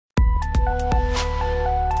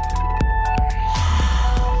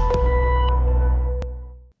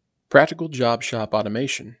Practical Job Shop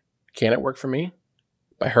Automation. Can it work for me?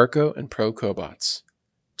 By Hurco and ProCobots.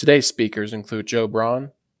 Today's speakers include Joe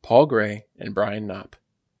Braun, Paul Gray, and Brian Knopp.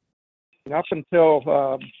 Up until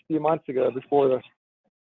a few months ago, before the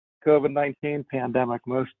COVID-19 pandemic,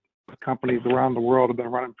 most companies around the world have been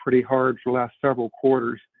running pretty hard for the last several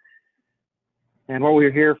quarters. And what we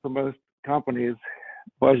hear from most companies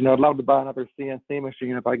was, I'd love to buy another CNC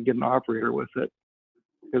machine if I can get an operator with it.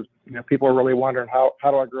 Because people are really wondering, how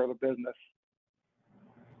do I grow the business?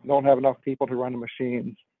 Don't have enough people to run the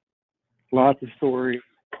machines. Lots of stories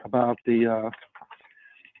about the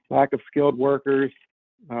lack of skilled workers.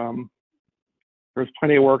 There's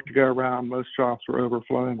plenty of work to go around. Most shops were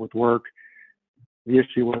overflowing with work. The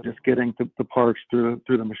issue was just getting the parts through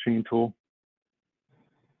the machine tool.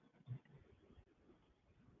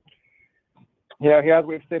 Yeah, as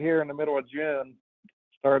we sit here in the middle of June,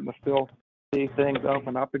 starting to still see things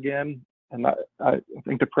open up again, and I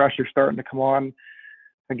think the pressure's starting to come on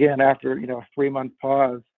again after a 3-month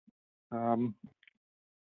pause.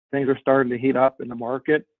 Things are starting to heat up in the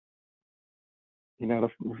market.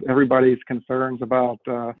 Everybody's concerns about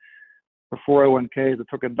the 401ks that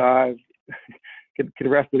took a dive could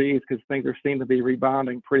rest at ease because things seem to be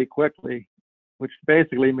rebounding pretty quickly, which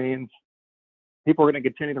basically means people are going to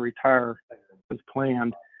continue to retire as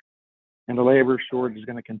planned, and the labor shortage is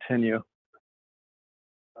going to continue.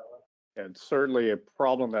 It's certainly a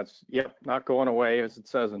problem that's not going away, as it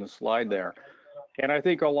says in the slide there. And I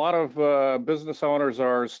think a lot of business owners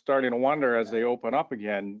are starting to wonder as they open up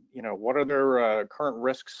again, what are their current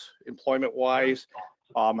risks employment-wise?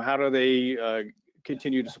 How do they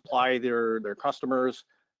continue to supply their customers?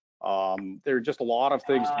 There are just a lot of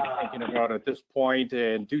things to be thinking about at this point,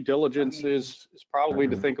 and due diligence is probably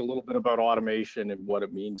to think a little bit about automation and what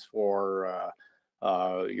it means for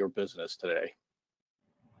your business today.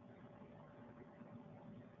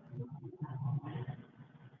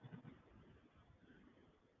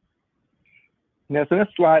 So this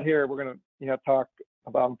slide here, we're going to talk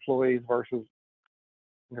about employees versus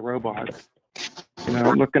robots.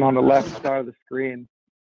 Looking on the left side of the screen,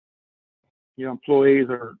 employees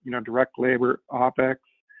are direct labor, OPEX.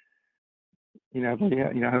 They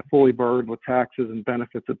have fully burdened with taxes and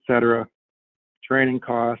benefits, etc. Training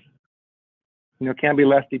costs, can be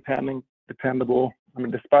less dependable.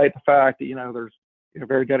 Despite the fact that there's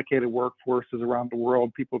very dedicated workforces around the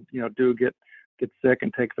world, people do get sick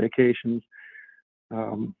and take vacations.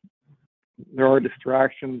 There are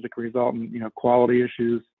distractions that can result in quality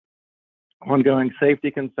issues, ongoing safety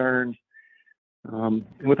concerns. And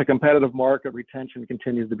with a competitive market, retention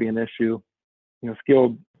continues to be an issue.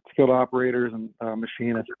 Skilled operators and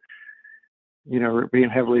machinists, are being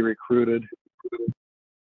heavily recruited.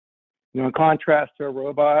 In contrast to a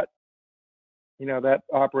robot, that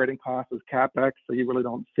operating cost is CapEx, so you really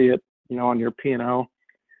don't see it, on your P&L.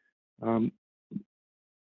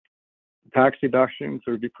 Tax deductions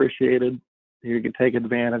are depreciated. You can take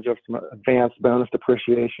advantage of some advanced bonus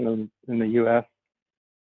depreciation in the U.S.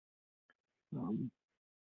 The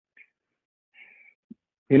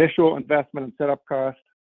initial investment and setup cost.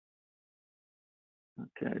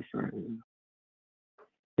 Okay, sorry.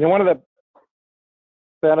 One of the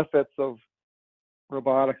benefits of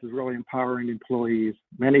robotics is really empowering employees.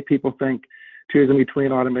 Many people think choosing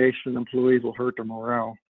between automation and employees will hurt their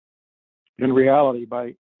morale. In reality,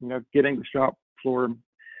 by getting the shop floor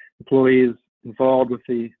employees involved with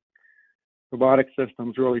the robotic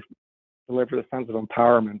systems really deliver the sense of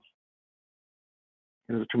empowerment.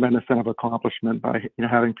 There's a tremendous sense of accomplishment by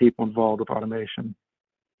having people involved with automation.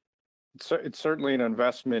 So it's certainly an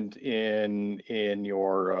investment in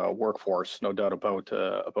your workforce, no doubt about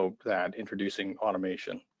that. Introducing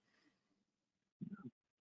automation.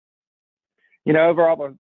 Overall,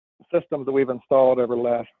 the systems that we've installed over the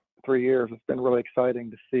last 3 years, it's been really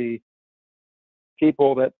exciting to see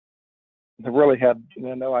people that have really had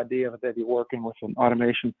no idea that they'd be working with an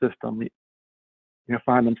automation system,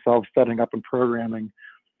 find themselves setting up and programming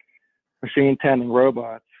machine tending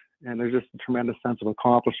robots, and there's just a tremendous sense of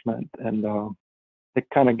accomplishment, and it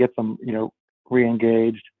kind of gets them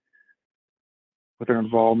re-engaged with their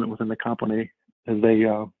involvement within the company as they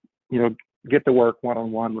get to work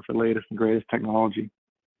one-on-one with the latest and greatest technology.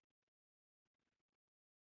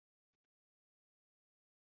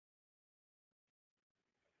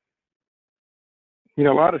 A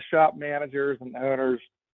lot of shop managers and owners,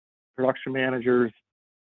 production managers,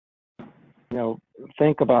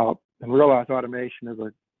 think about and realize automation is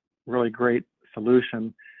a really great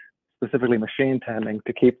solution, specifically machine tending,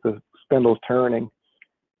 to keep the spindles turning.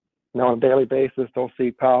 on a daily basis, they'll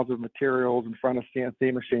see piles of materials in front of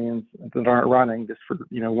CNC machines that aren't running just for,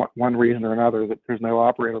 one reason or another, that there's no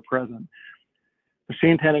operator present.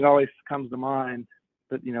 Machine tending always comes to mind,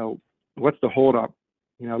 but, what's the holdup?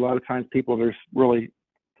 A lot of times people just really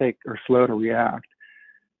are slow to react.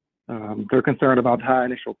 They're concerned about high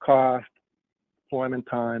initial cost, deployment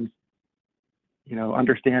times,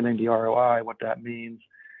 understanding the ROI, what that means,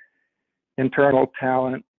 internal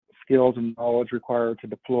talent, skills, and knowledge required to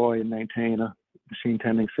deploy and maintain a machine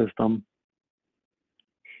tending system.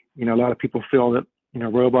 A lot of people feel that,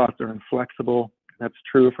 robots are inflexible. That's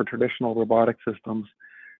true for traditional robotic systems.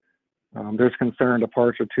 There's concern the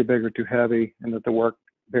parts are too big or too heavy and that the work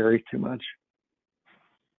varies too much.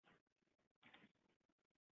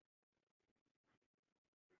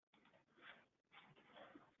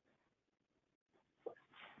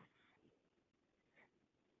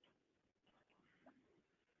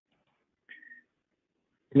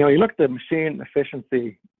 You look at the machine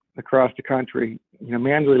efficiency across the country,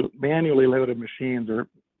 manually loaded machines are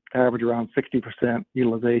average around 60%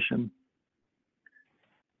 utilization.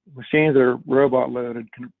 Machines that are robot loaded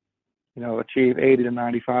can, achieve 80 to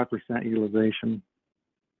 95% utilization.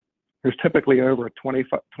 There's typically over a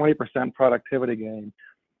 20% productivity gain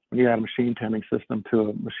when you add a machine tending system to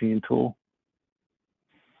a machine tool.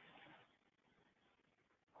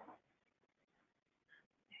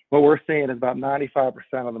 What we're seeing is about 95%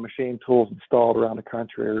 of the machine tools installed around the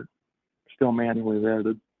country are still manually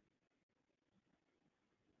loaded.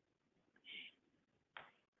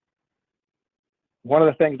 One of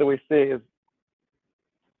the things that we see is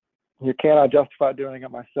you cannot justify doing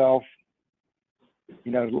it myself. A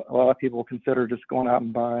lot of people consider just going out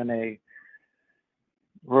and buying a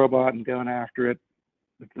robot and going after it.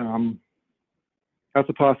 That's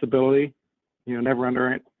a possibility. Never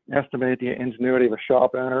underestimate the ingenuity of a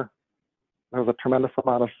shop owner. There's a tremendous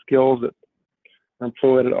amount of skills that are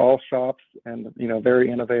employed at all shops, and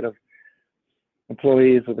very innovative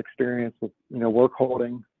employees with experience with work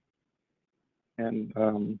holding and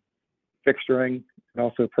fixturing, and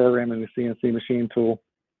also programming the CNC machine tool.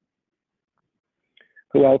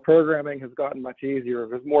 So while programming has gotten much easier,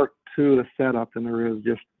 there's more to the setup than there is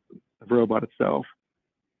just the robot itself.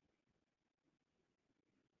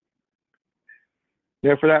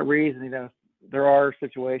 For that reason, there are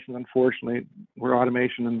situations, unfortunately, where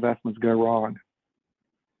automation investments go wrong.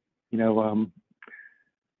 Here's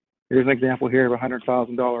an example here of a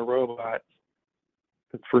 $100,000 robot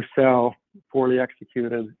that's for sale, poorly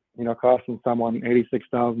executed, costing someone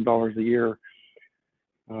 $86,000 a year,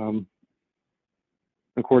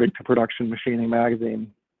 according to Production Machining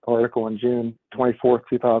Magazine article in June 24th,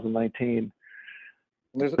 2019.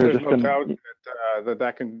 There's no doubt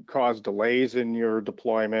that can cause delays in your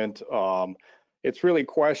deployment. It's really a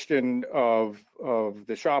question of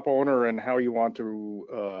the shop owner and how you want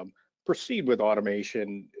to proceed with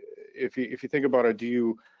automation. If you think about it, do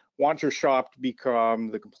you want your shop to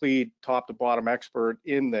become the complete top to bottom expert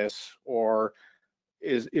in this, or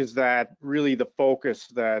is that really the focus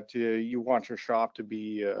that you want your shop to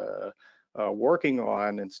be working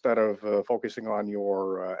on, instead of focusing on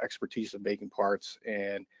your expertise of making parts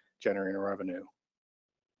and generating revenue?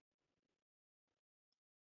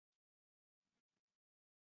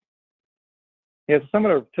 Yeah, some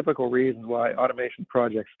of the typical reasons why automation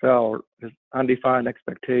projects fail is undefined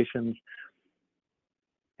expectations,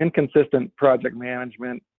 inconsistent project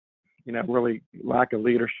management, really lack of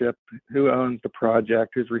leadership, who owns the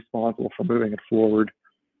project, who's responsible for moving it forward.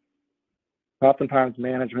 Oftentimes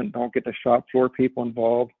management don't get the shop floor people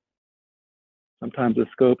involved. Sometimes the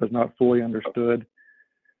scope is not fully understood.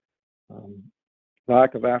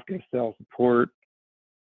 Lack of after-sales support.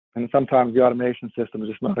 And sometimes the automation system is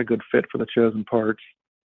just not a good fit for the chosen parts.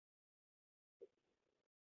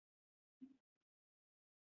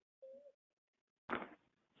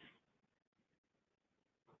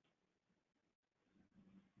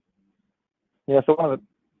 So one of the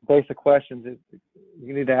basic questions is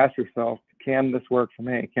you need to ask yourself, can this work for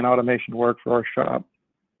me? Can automation work for our shop?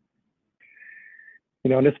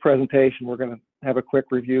 In this presentation, we're going to have a quick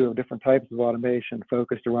review of different types of automation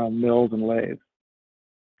focused around mills and lathes.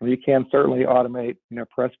 You can certainly automate,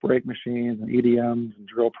 press brake machines and EDMs and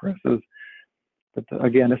drill presses. But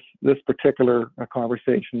again, this particular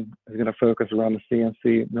conversation is going to focus around the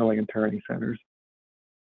CNC milling and turning centers.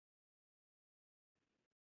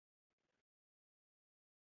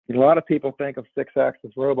 A lot of people think of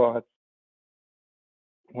 6-axis robots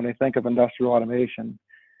when they think of industrial automation.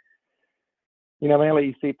 Mainly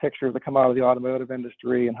you see pictures that come out of the automotive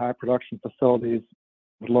industry and high production facilities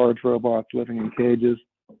with large robots living in cages.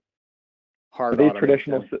 Hard these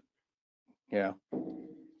automation. traditional, Yeah.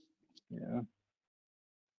 Yeah.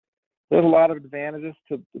 There's a lot of advantages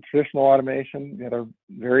to the traditional automation. They're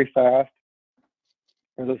very fast.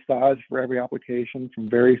 There's a size for every application, from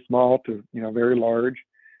very small to very large.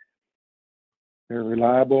 They're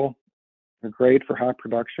reliable. They're great for high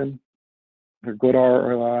production. They're good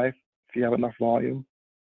ROI if you have enough volume.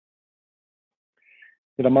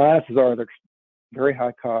 The minuses are they're very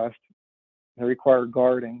high cost. They require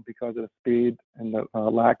guarding because of the speed and the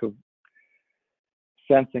lack of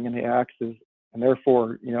sensing in the axis, and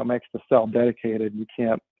therefore, it makes the cell dedicated. You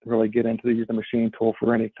can't really get into the machine tool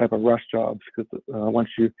for any type of rush jobs because once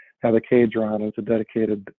you have a cage around, it's a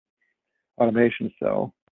dedicated automation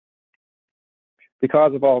cell.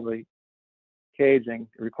 Because of all the caging,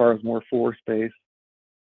 it requires more floor space.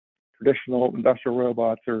 Traditional industrial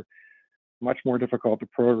robots are much more difficult to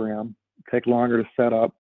program, take longer to set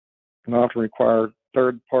up, and often require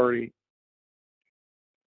third-party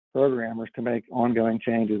programmers to make ongoing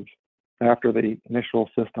changes after the initial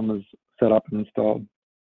system is set up and installed.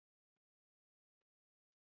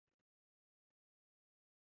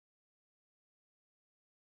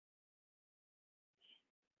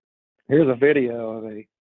 Here's a video of a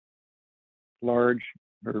large,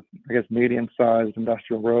 or I guess medium-sized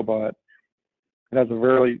industrial robot. It has a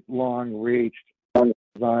very long reach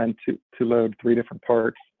designed to load 3 different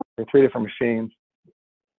parts, or 3 different machines.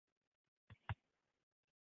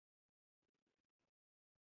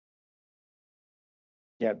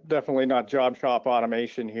 Yeah, definitely not job shop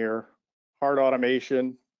automation here. Hard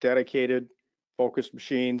automation, dedicated, focused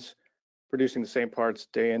machines, producing the same parts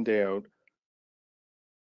day in, day out.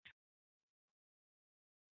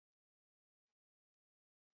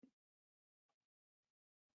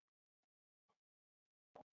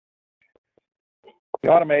 The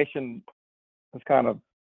automation is kind of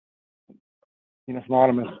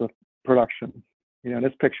synonymous with production. In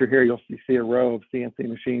this picture here, you see a row of CNC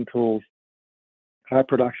machine tools, high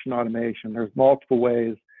production automation. There's multiple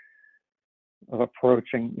ways of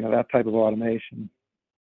approaching that type of automation.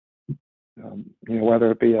 Whether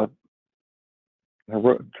it be a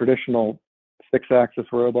traditional 6-axis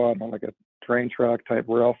robot on like a train track type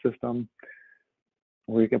rail system,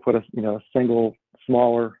 or you can put a single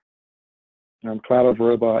smaller cloud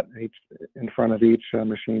robot in front of each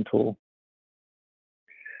machine tool.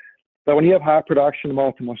 But when you have high production of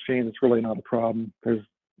multiple machines, it's really not a problem. There's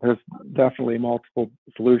definitely multiple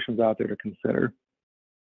solutions out there to consider.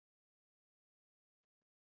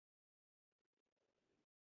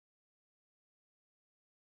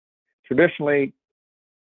 Traditionally,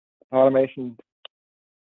 automation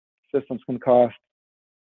systems can cost,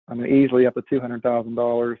 easily up to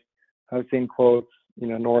 $200,000. I've seen quotes,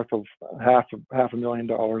 north of half a million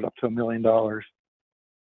dollars, up to $1 million.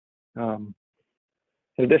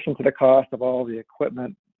 In addition to the cost of all the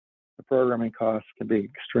equipment, the programming costs can be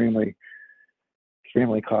extremely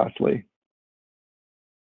costly.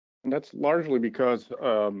 And that's largely because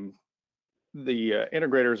the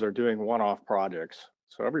integrators are doing one-off projects.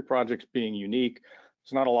 So every project's being unique.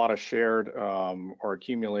 There's not a lot of shared or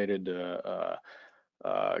accumulated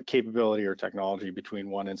capability or technology between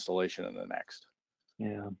one installation and the next.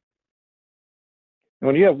 Yeah.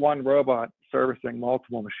 When you have one robot servicing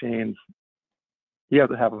multiple machines, you have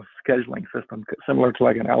to have a scheduling system similar to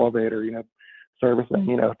like an elevator, servicing,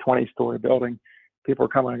 20-story building. People are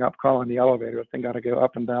coming up calling the elevator. They got to go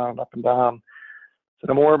up and down, up and down. So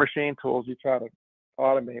the more machine tools you try to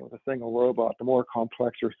automate with a single robot, the more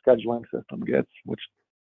complex your scheduling system gets, which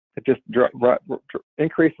it just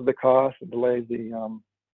increases the cost and delays the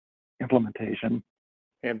implementation.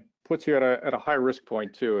 And puts you at a high risk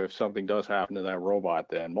point too. If something does happen to that robot,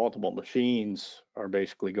 then multiple machines are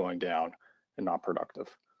basically going down and not productive.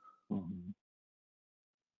 Mm-hmm.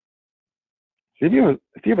 So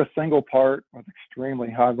if you have a single part with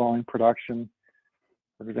extremely high volume production,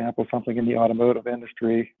 for example, something in the automotive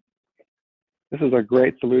industry, this is a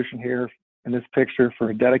great solution here in this picture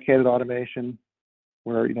for a dedicated automation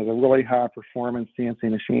where the really high performance CNC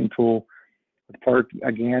machine tool with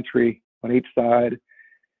a gantry on each side,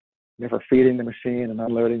 for feeding the machine and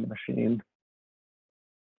unloading the machine.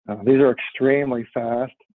 These are extremely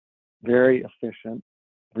fast, very efficient,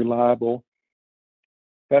 reliable,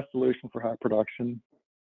 best solution for high production,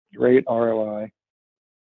 great ROI,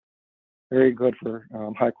 very good for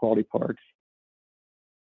high quality parts.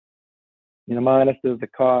 Minus is the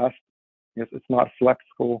cost. It's not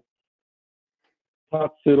flexible. It's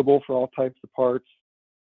not suitable for all types of parts.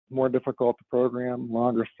 More difficult to program,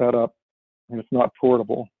 longer setup, and it's not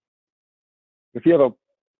portable. If you have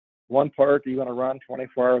one part that you're going to run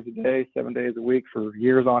 24 hours a day, 7 days a week for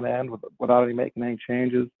years on end without making any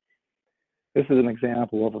changes, this is an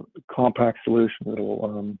example of a compact solution that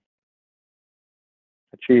will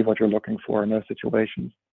achieve what you're looking for in those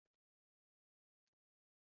situations.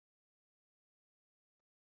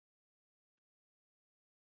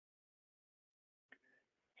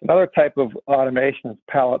 Another type of automation is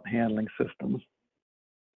pallet handling systems.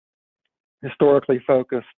 Historically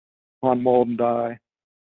focused on mold and die,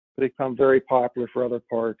 but become very popular for other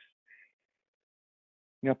parts.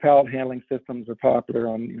 Pallet handling systems are popular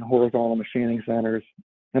on horizontal machining centers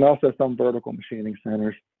and also some vertical machining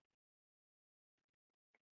centers.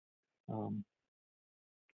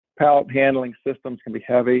 Pallet handling systems can be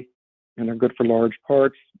heavy, and they're good for large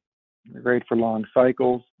parts. They're great for long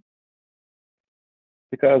cycles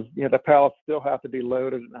because the pallets still have to be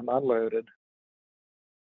loaded and unloaded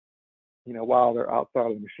while they're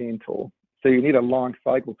outside of the machine tool. So you need a long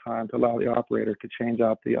cycle time to allow the operator to change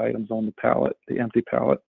out the items on the pallet, the empty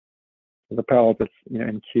pallet, the pallet that's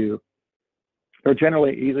in queue. They're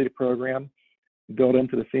generally easy to program, built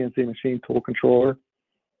into the CNC machine tool controller.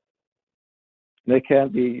 They can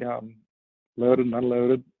be loaded and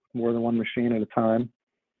unloaded more than one machine at a time.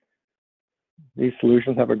 These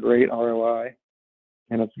solutions have a great ROI,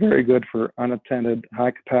 and it's very good for unattended,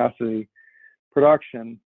 high-capacity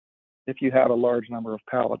production if you have a large number of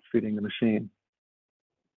pallets feeding the machine.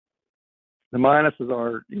 The minuses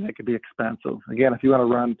are they could be expensive. Again, if you want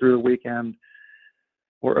to run through a weekend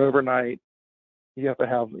or overnight, you have to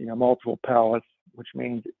have multiple pallets, which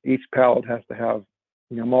means each pallet has to have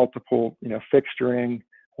multiple fixturing,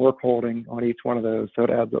 work holding on each one of those. So it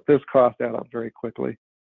adds up. Those costs add up very quickly.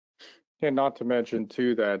 And not to mention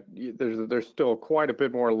too that there's still quite a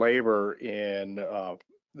bit more labor in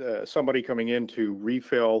somebody coming in to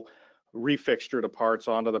refixture the parts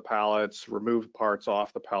onto the pallets, remove parts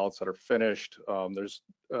off the pallets that are finished. There's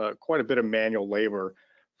quite a bit of manual labor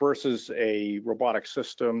versus a robotic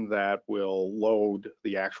system that will load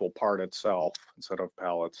the actual part itself instead of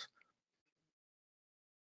pallets.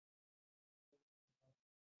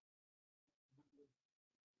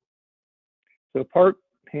 So part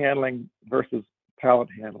handling versus pallet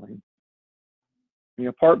handling.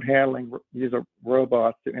 Part handling uses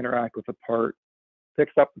robots to interact with the part,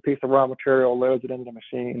 picks up the piece of raw material, loads it into the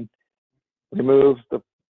machine, removes the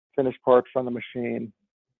finished part from the machine,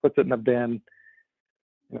 puts it in a bin,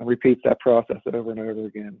 repeats that process over and over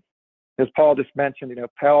again. As Paul just mentioned,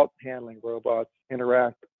 pallet handling robots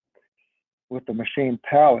interact with the machine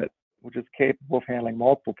pallet, which is capable of handling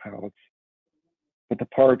multiple pallets, but the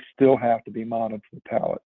parts still have to be mounted to the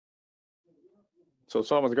pallet. So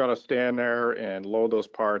someone's got to stand there and load those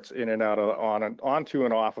parts in and out of onto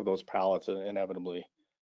and off of those pallets inevitably.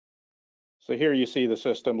 So here you see the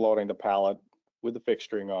system loading the pallet with the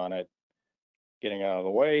fixturing on it, getting out of the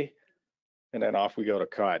way, and then off we go to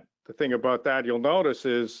cut. The thing about that you'll notice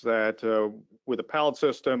is that with a pallet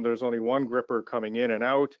system, there's only one gripper coming in and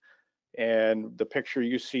out. And the picture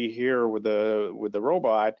you see here with the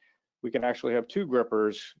robot, we can actually have two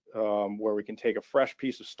grippers where we can take a fresh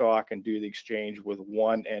piece of stock and do the exchange with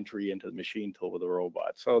one entry into the machine tool with the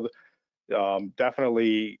robot. So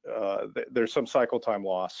definitely there's some cycle time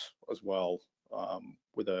loss as well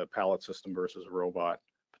with a pallet system versus a robot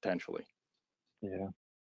potentially. Yeah.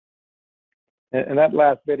 And that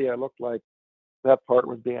last video looked like that part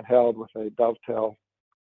was being held with a dovetail,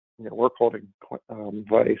 work holding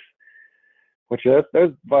vise, which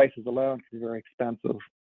those vices alone can be very expensive.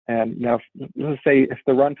 And let's say if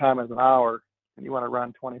the runtime is an hour and you want to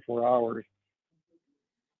run 24 hours,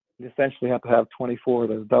 you essentially have to have 24 of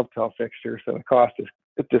those dovetail fixtures. So the cost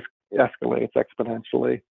just escalates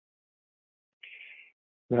exponentially.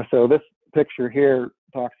 So this picture here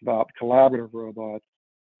talks about collaborative robots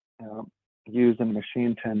used in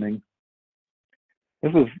machine tending.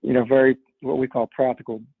 This is very what we call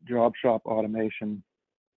practical job shop automation.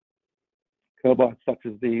 Cobots such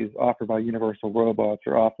as these offered by Universal Robots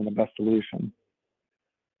are often the best solution.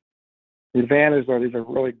 The advantages are these are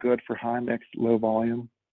really good for high mix, low volume.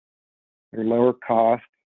 They're lower cost,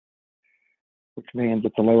 which means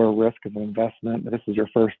it's a lower risk of investment. This is your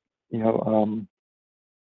first,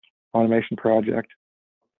 automation project.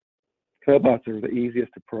 Cobots are the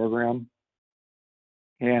easiest to program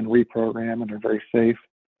and reprogram, and they're very safe.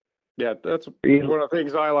 Yeah, that's one of the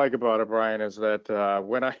things I like about it, Brian, is that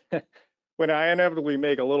when I inevitably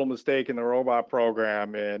make a little mistake in the robot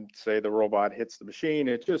program and say the robot hits the machine,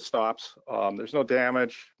 it just stops. There's no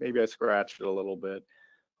damage. Maybe I scratched it a little bit,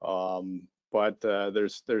 but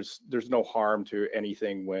there's no harm to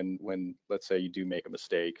anything when let's say you do make a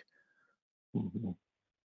mistake. Mm-hmm.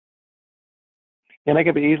 And they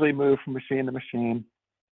can be easily moved from machine to machine.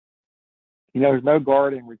 There's no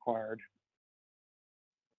guarding required.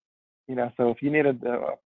 So if you needed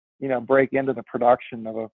to, break into the production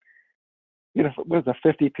of a you know, if it was a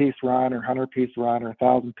 50-piece run or 100-piece run or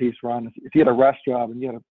 1,000-piece run, if you had a rush job and you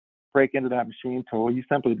had to break into that machine tool, you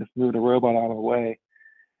simply just move the robot out of the way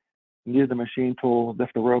and use the machine tool as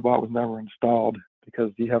if the robot was never installed,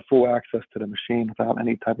 because you have full access to the machine without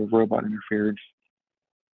any type of robot interference.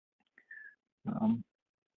 And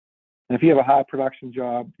if you have a high production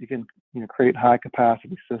job, you can create high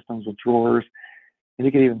capacity systems with drawers, and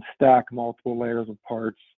you can even stack multiple layers of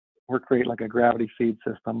parts or create like a gravity feed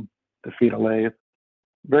system to feed a lathe.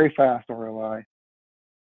 Very fast ROI.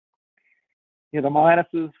 The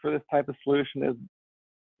minuses for this type of solution is,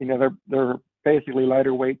 they're basically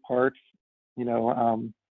lighter weight parts.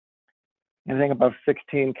 Anything above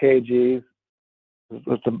 16 kgs is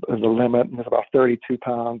the limit, and it's about 32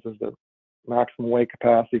 pounds is the maximum weight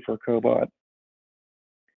capacity for a cobot.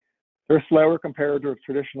 They're slower compared to a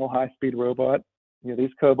traditional high-speed robot. These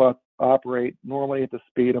cobots operate normally at the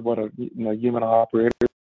speed of what a human operator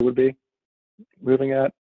would be moving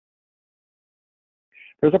at.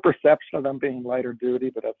 There's a perception of them being lighter duty,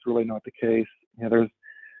 but that's really not the case. There's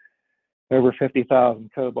over 50,000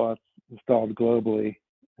 cobots installed globally,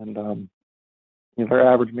 and their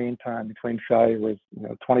average mean time between failure is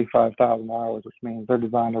 25,000 hours, which means they're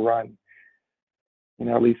designed to run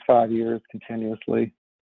at least 5 years continuously.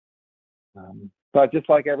 But just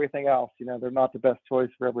like everything else, they're not the best choice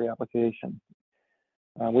for every application.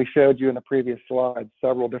 We showed you in the previous slide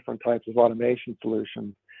several different types of automation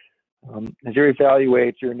solutions. As you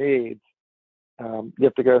evaluate your needs, you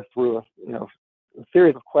have to go through a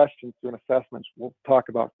series of questions through an assessment we'll talk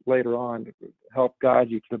about later on to help guide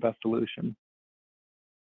you to the best solution.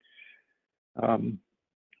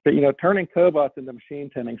 But turning cobots into machine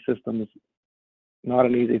tending systems is not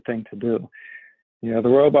an easy thing to do. The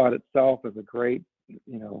robot itself is a great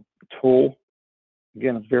tool.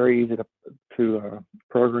 Again, it's very easy to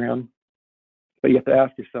program, but you have to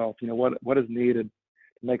ask yourself, what is needed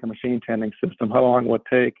to make a machine tending system? How long will it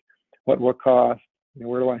take? What will it cost?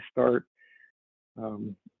 Where do I start?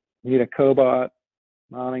 You need a cobot,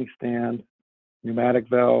 mounting stand, pneumatic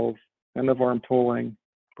valves, end of arm tooling,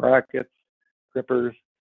 brackets, grippers,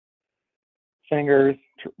 fingers,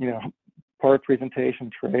 part presentation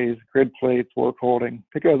trays, grid plates, work holding.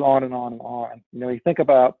 It goes on and on and on. You think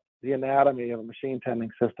about the anatomy of a machine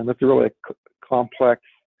tending system. It's a really complex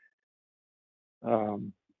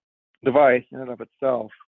device in and of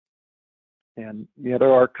itself. And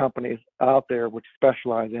there are companies out there which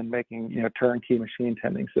specialize in making turnkey machine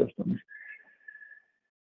tending systems.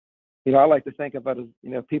 I like to think of it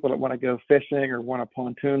as people that want to go fishing or want a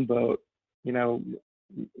pontoon boat. You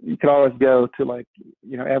could always go to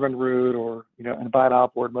Evinrude or and buy an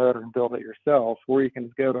outboard motor and build it yourself, or you can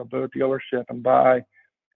just go to a boat dealership and buy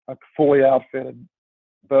a fully outfitted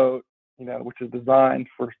boat, which is designed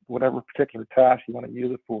for whatever particular task you want to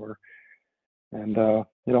use it for, and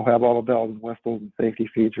it'll have all the bells and whistles and safety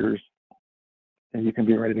features, and you can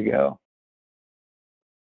be ready to go.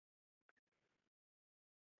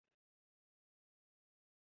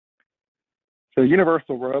 So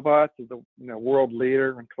Universal Robots is the world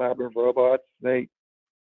leader in collaborative robots. They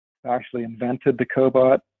actually invented the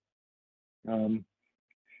cobot. The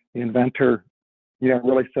inventor,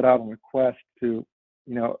 really set out on a quest to,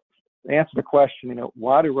 answer the question,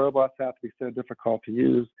 why do robots have to be so difficult to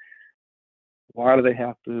use? Why do they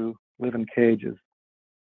have to live in cages?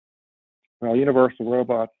 Well, Universal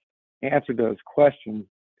Robots answered those questions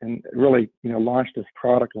and really, launched this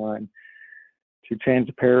product line to change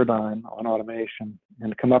the paradigm on automation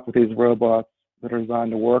and to come up with these robots that are designed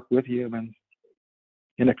to work with humans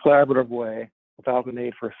in a collaborative way without the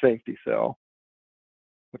need for a safety cell,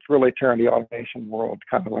 which really turned the automation world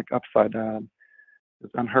kind of upside down.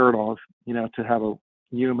 It's unheard of, to have a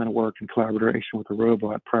human work in collaboration with a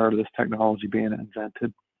robot prior to this technology being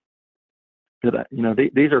invented. But,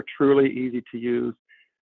 these are truly easy to use.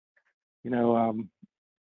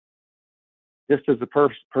 Just as a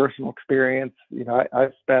personal experience,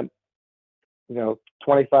 I've spent,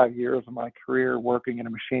 25 years of my career working in a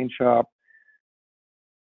machine shop.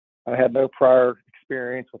 I had no prior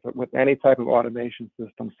experience with any type of automation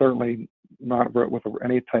system, certainly not with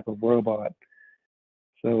any type of robot.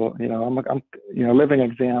 So, I'm a living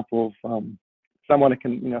example of someone that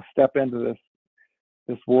can, step into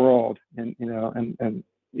this world and, and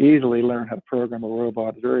easily learn how to program a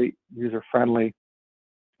robot. It's very user-friendly.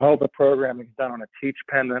 All the programming is done on a teach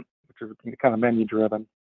pendant, which is kind of menu driven.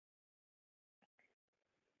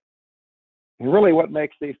 And really what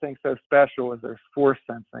makes these things so special is there's force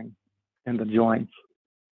sensing in the joints,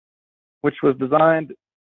 which was designed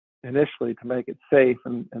initially to make it safe,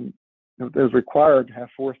 and it was required to have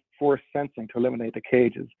force sensing to eliminate the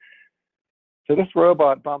cages. So this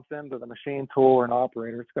robot bumps into the machine tool or an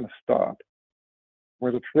operator, it's going to stop.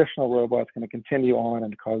 Where the traditional robot's going to continue on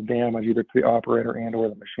and cause damage either to the operator and or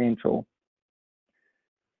the machine tool.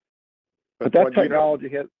 But that technology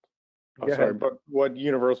hit. But what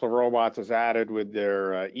Universal Robots has added with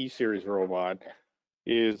their E-Series robot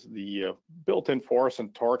is the built-in force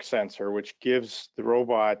and torque sensor, which gives the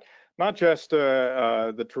robot not just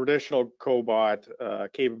the traditional cobot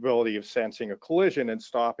capability of sensing a collision and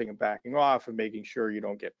stopping and backing off and making sure you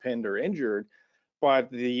don't get pinned or injured, but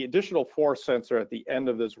the additional force sensor at the end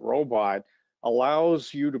of this robot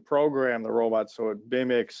allows you to program the robot so it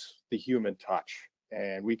mimics the human touch.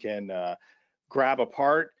 And we can grab a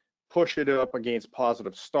part, push it up against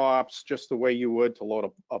positive stops, just the way you would to load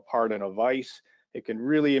a part in a vise. It can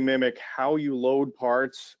really mimic how you load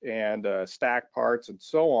parts and stack parts and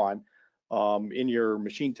so on in your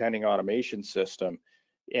machine tending automation system.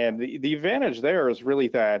 And the advantage there is really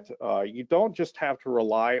that you don't just have to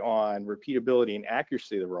rely on repeatability and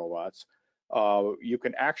accuracy of the robots. You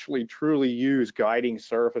can actually truly use guiding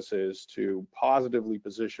surfaces to positively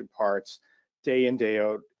position parts day in, day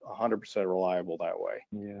out, 100% reliable that way.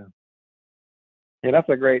 Yeah. Yeah, that's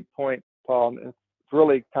a great point, Paul. It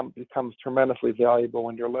really becomes tremendously valuable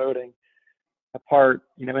when you're loading a part,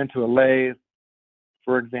 into a lathe,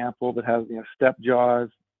 for example, that has, step jaws,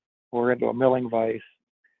 or into a milling vise.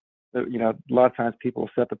 A lot of times people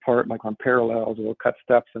set the part like on parallels, or they'll cut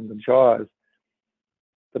steps in the jaws.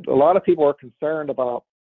 But a lot of people are concerned about,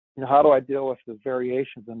 how do I deal with the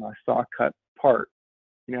variations in my saw cut part?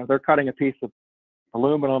 They're cutting a piece of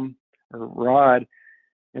aluminum or rod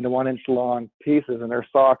into 1 inch long pieces, and their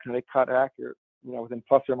saw can they cut accurate, within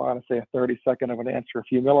plus or minus, say, a 32nd of an inch or a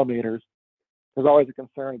few millimeters. There's always a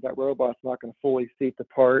concern that robot's not going to fully seat the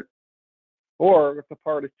part, or if the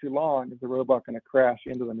part is too long, is the robot going to crash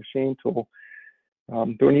into the machine tool?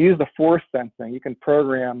 But when you use the force sensing, you can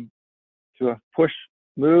program to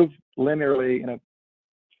move linearly in a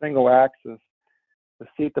single axis to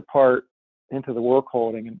seat the part into the work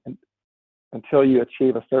holding and until you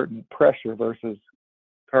achieve a certain pressure versus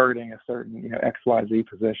targeting a certain XYZ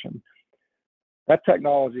position. That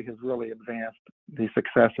technology has really advanced the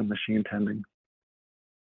success in machine tending.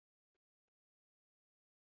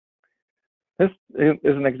 This is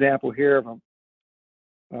an example here of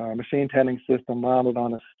a machine tending system mounted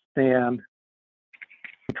on a stand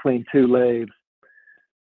between 2 lathes.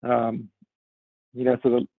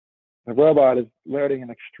 So the robot is loading an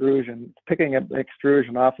extrusion, picking up the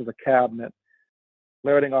extrusion off of the cabinet,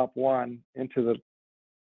 loading up one into the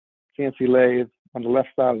CNC lathe on the left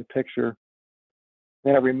side of the picture.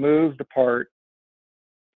 Then it removes the part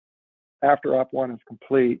after op 1 is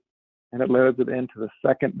complete, and it loads it into the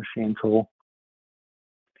second machine tool.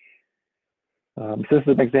 This is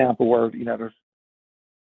an example where there's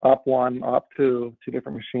op 1, op 2, 2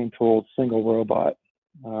 different machine tools, single robot.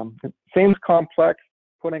 It seems complex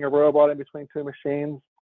putting a robot in between 2 machines.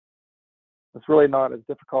 It's really not as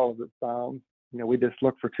difficult as it sounds. We just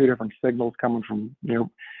look for 2 different signals coming from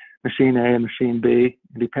machine A and machine B,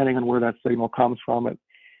 and depending on where that signal comes from, it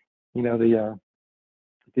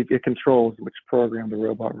controls which program the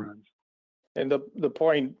robot runs. And the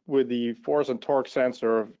point with the force and torque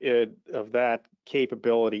sensor of that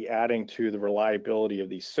capability adding to the reliability of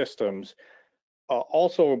these systems,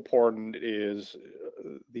 also important is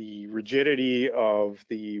the rigidity of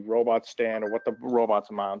the robot stand or what the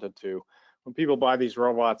robot's mounted to. When people buy these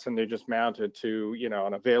robots and they're just mounted to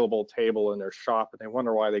an available table in their shop and they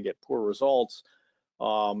wonder why they get poor results,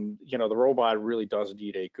 the robot really does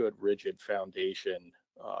need a good rigid foundation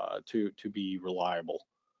to be reliable.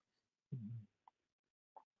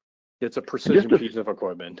 It's a precision piece of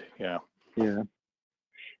equipment. Yeah.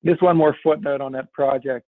 Just one more footnote on that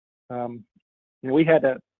project. We had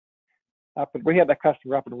that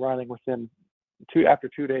customer up and running after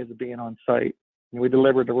 2 days of being on site. We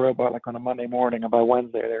delivered the robot like on a Monday morning, and by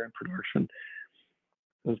Wednesday they're in production.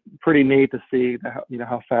 It was pretty neat to see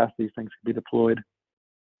how fast these things could be deployed.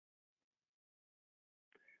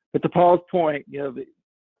 But to Paul's point,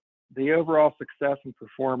 the overall success and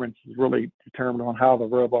performance is really determined on how the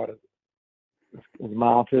robot is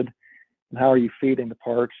mounted and how are you feeding the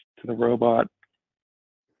parts to the robot.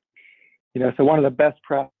 So one of the best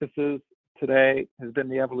practices today has been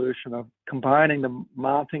the evolution of combining the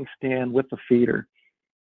mounting stand with the feeder.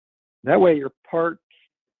 That way your parts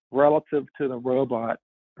relative to the robot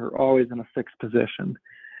are always in a fixed position.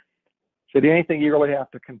 So the only thing you really have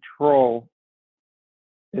to control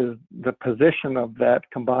is the position of that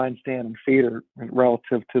combined stand and feeder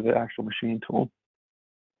relative to the actual machine tool.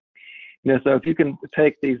 So if you can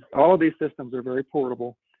take all of these systems are very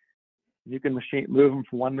portable. You can move them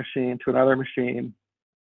from one machine to another machine,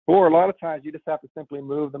 or a lot of times you just have to simply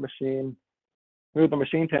move the machine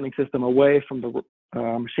tending system away from the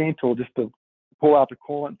machine tool just to pull out the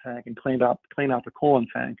coolant tank and clean out the coolant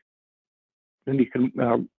tank. Then you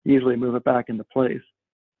can easily move it back into place.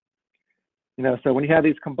 So when you have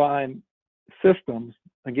these combined systems,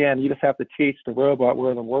 again, you just have to teach the robot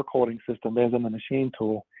where the work holding system is in the machine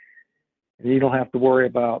tool. And you don't have to worry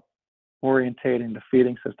about orientating the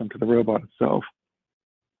feeding system to the robot itself.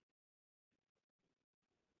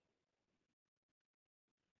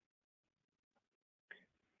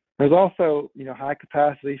 There's also, high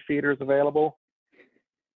capacity feeders available.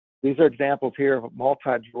 These are examples here of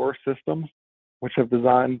multi-drawer systems, which have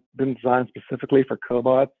been designed specifically for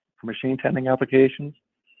cobots, for machine tending applications.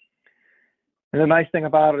 And the nice thing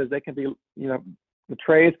about it is they can be, the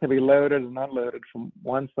trays can be loaded and unloaded from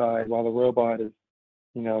one side while the robot is,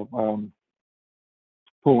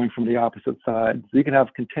 pulling from the opposite side. So you can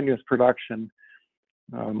have continuous production.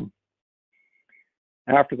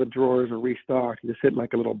 After the drawers are restocked, you just hit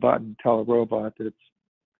like a little button, tell the robot that it's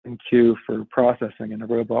in queue for processing, and the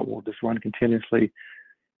robot will just run continuously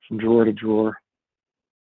from drawer to drawer.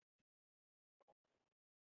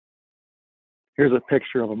 Here's a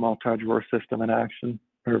picture of a multi-drawer system in action,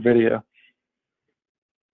 or video.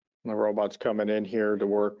 The robot's coming in here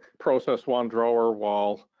to process one drawer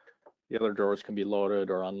while the other drawers can be loaded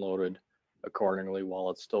or unloaded accordingly while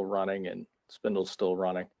it's still running and spindle's still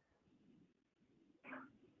running.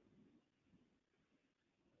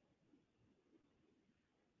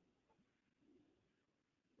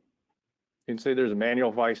 You can see there's a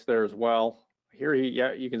manual vise there as well. Here,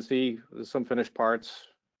 you can see there's some finished parts,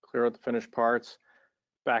 clear out the finished parts.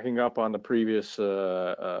 Backing up on the previous,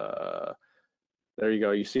 there you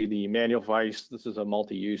go. You see the manual vise. This is a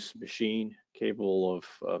multi-use machine capable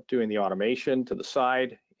of doing the automation to the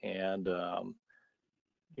side, and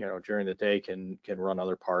during the day can run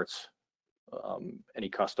other parts, any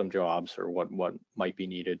custom jobs or what might be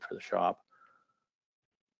needed for the shop.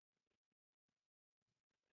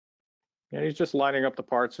 And he's just lining up the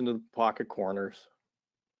parts into the pocket corners.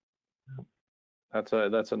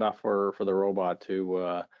 That's enough for the robot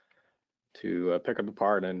to pick up the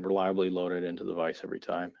part and reliably load it into the vise every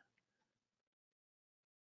time.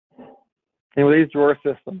 And with these drawer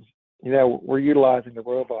systems, we're utilizing the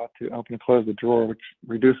robot to open and close the drawer, which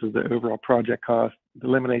reduces the overall project cost,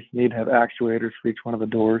 eliminates the need to have actuators for each one of the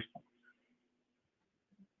doors.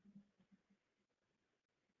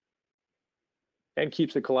 And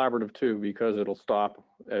keeps it collaborative too, because it'll stop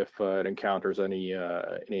if it encounters any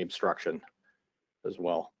obstruction as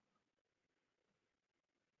well.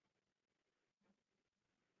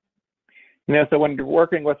 So when you're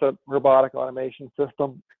working with a robotic automation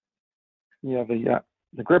system, the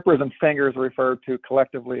grippers and fingers are referred to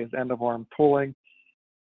collectively as end-of-arm tooling.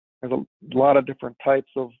 There's a lot of different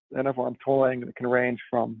types of end-of-arm tooling that can range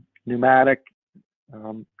from pneumatic,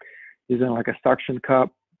 using like a suction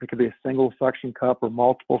cup. It could be a single suction cup or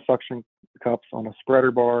multiple suction cups on a spreader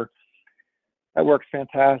bar. That works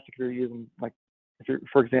fantastic if you're using,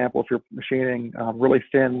 for example, if you're machining really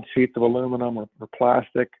thin sheets of aluminum or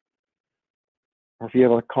plastic, or if you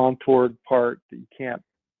have a contoured part that you can't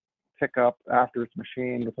pick up after it's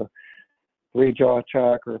machined with a 3-jaw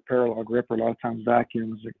chuck or a parallel gripper. A lot of times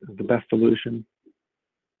vacuum is the best solution.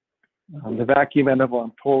 The vacuum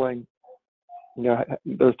end-of-arm tooling,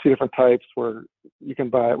 there's two different types where you can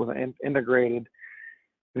buy it with an integrated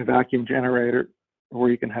vacuum generator, or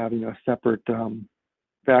you can have a separate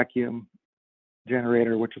vacuum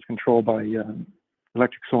generator, which is controlled by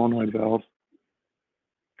electric solenoid valves.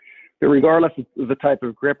 But regardless of the type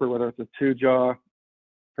of gripper, whether it's a 2-jaw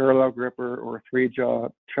parallel gripper or a 3-jaw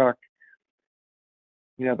chuck,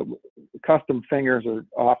 the custom fingers are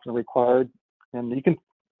often required. And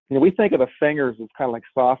we think of the fingers as kind of like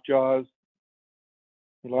soft jaws.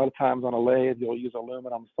 A lot of times on a lathe, you'll use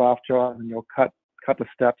aluminum soft jaws and you'll cut the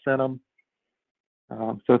steps in them.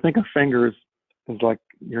 So think of fingers as like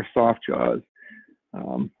your soft jaws.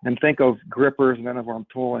 And think of grippers and end-of-arm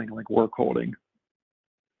tooling like work holding.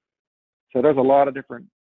 So there's a lot of different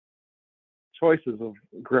choices of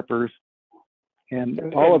grippers, and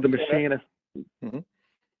all of the machinists,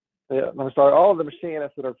 all of the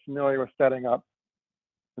machinists that are familiar with setting up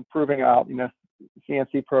and proving out,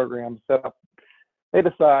 CNC programs set up, they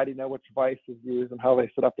decide, which vice is used and how they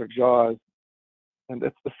set up their jaws. And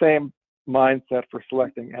it's the same mindset for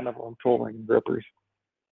selecting end-of-arm tooling and grippers.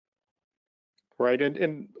 Right,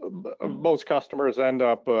 and most customers end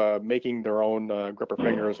up making their own gripper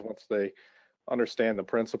fingers once they understand the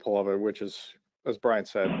principle of it, which is, as Brian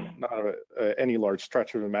said, not any large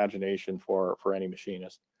stretch of imagination for any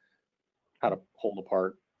machinist. how to hold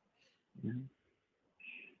apart.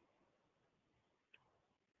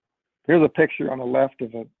 Here's a picture on the left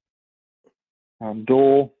of a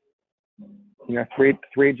dual,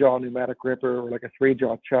 three-jaw pneumatic gripper, or like a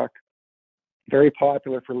three-jaw chuck. Very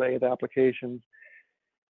popular for lathe applications.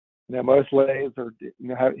 Most lathes are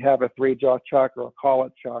have a three-jaw chuck or a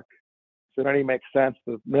collet chuck, so it only makes sense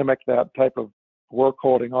to mimic that type of work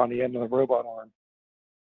holding on the end of the robot arm.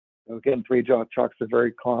 So again, three-jaw chucks are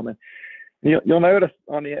very common. You'll notice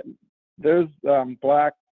on those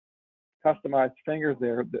black customized fingers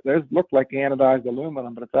there, those look like anodized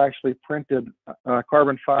aluminum, but it's actually printed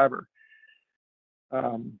carbon fiber.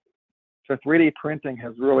 So 3D printing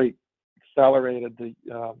has really accelerated the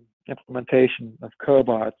implementation of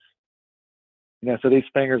cobots. So these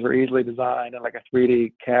fingers are easily designed in like a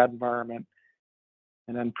 3D CAD environment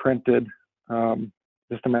and then printed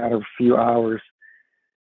just a matter of a few hours.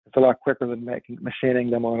 It's a lot quicker than machining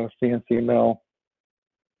them on a CNC mill.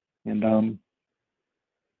 And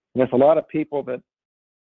there's a lot of people that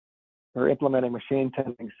are implementing machine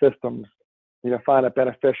tending systems, find it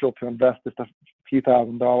beneficial to invest just a few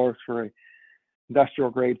 $1,000s for a industrial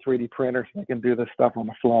grade 3D printer so they can do this stuff on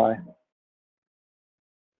the fly.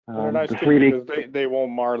 They're nice because they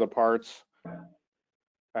won't mar the parts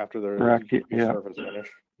after their surface finish.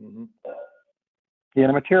 Mm-hmm. Yeah,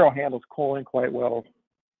 the material handles cooling quite well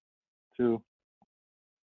too.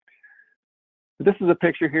 This is a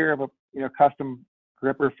picture here of a custom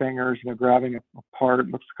gripper fingers, grabbing a part. It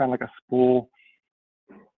looks kind of like a spool,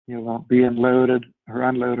 being loaded or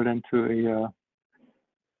unloaded into a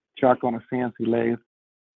chuck on a CNC lathe.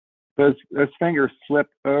 Those fingers slip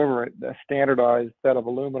over a standardized set of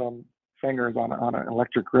aluminum fingers on an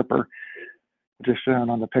electric gripper, which is shown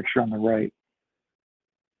on the picture on the right.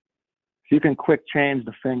 So you can quick change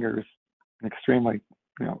the fingers extremely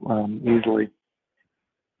easily.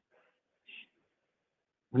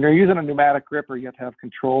 When you're using a pneumatic gripper, you have to have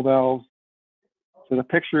control valves. So the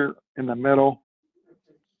picture in the middle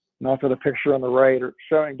and also the picture on the right are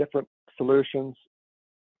showing different solutions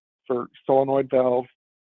for solenoid valves.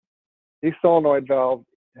 These solenoid valves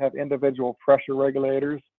have individual pressure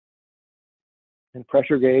regulators and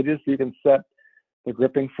pressure gauges, so you can set the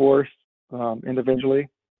gripping force individually.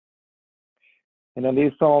 And then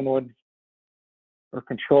these solenoids are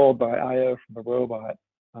controlled by I/O from the robot,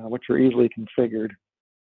 which are easily configured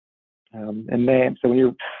and named. So when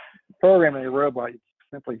you're programming a robot, you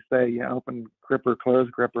simply say, open gripper, close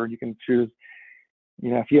gripper, and you can choose,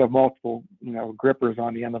 if you have multiple, grippers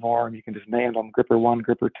on the end of the arm, you can just name them gripper 1,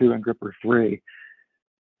 gripper 2, and gripper 3.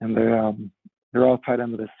 And they're all tied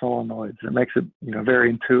into the solenoids. It makes it, very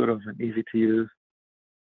intuitive and easy to use.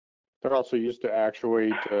 They're also used to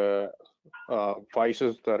actuate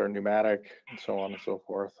vices that are pneumatic and so on and so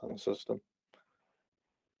forth on the system.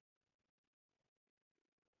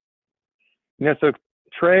 So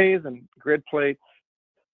trays and grid plates,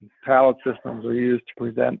 and pallet systems are used to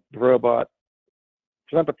present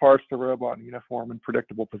the parts to the robot in a uniform and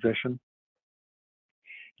predictable position.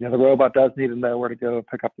 The robot does need to know where to go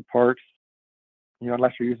pick up the parts,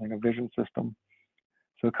 unless you're using a vision system.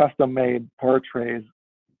 So custom-made part trays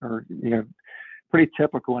are, pretty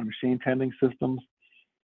typical in machine tending systems.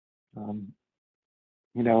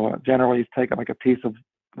 Generally you take like a piece of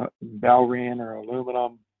Valrine or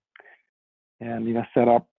aluminum and, set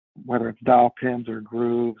up whether it's dowel pins or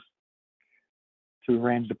grooves to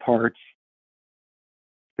arrange the parts.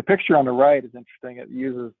 The picture on the right is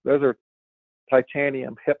interesting. Those are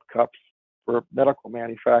titanium hip cups for medical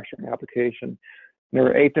manufacturing application. There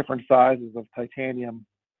were 8 different sizes of titanium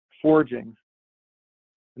forgings.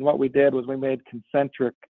 And what we did was we made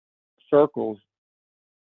concentric circles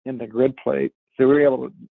in the grid plate. So we were able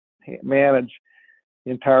to manage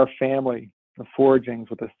the entire family of forgings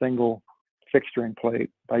with a single fixturing plate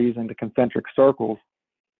by using the concentric circles.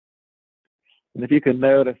 And if you can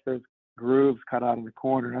notice, there's grooves cut out in the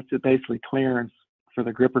corner. That's just basically clearance for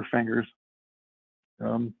the gripper fingers.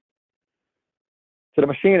 So the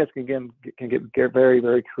machinist can get very,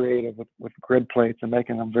 very creative with grid plates and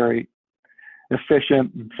making them very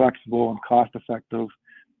efficient and flexible and cost effective.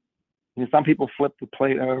 Some people flip the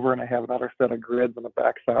plate over and they have another set of grids on the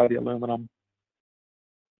back side of the aluminum.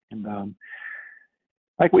 And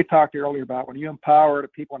like we talked earlier about, when you empower the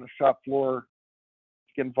people on the shop floor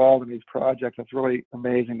to get involved in these projects, it's really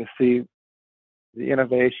amazing to see the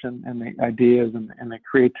innovation and the ideas and the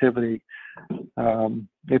creativity.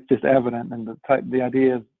 It's just evident, and the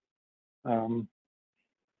ideas, the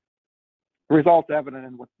results evident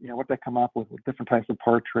in what they come up with different types of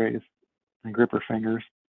part trays and gripper fingers.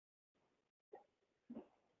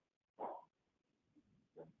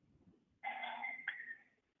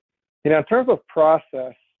 In terms of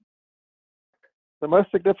process, the most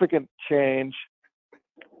significant change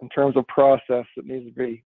in terms of process that needs to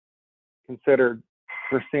be considered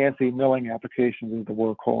for CNC milling applications is the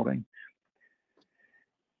work holding.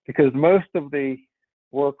 Because most of the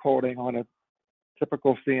work holding on a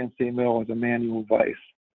typical CNC mill is a manual vise.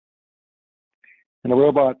 And the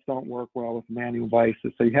robots don't work well with manual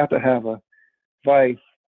vices. So you have to have a vise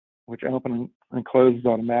which opens and closes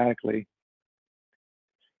automatically.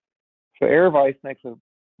 So air vise makes a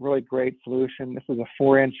really great solution. This is a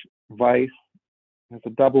 4-inch vise. It's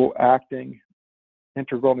a double acting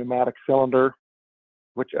integral pneumatic cylinder,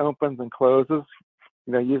 which opens and closes,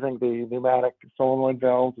 using the pneumatic solenoid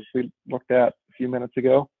valves as we looked at a few minutes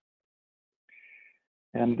ago.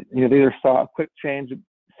 And these are quick change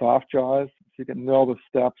soft jaws, so you can mill the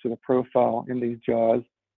steps of the profile in these jaws.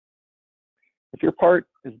 If your part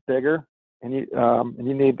is bigger and you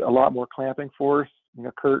need a lot more clamping force,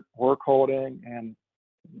 Kurt Work Holding and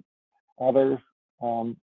others,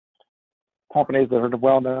 companies that are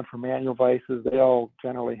well known for manual vices, they all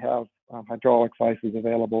generally have hydraulic vices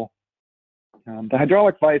available. The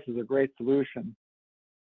hydraulic vise is a great solution.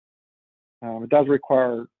 It does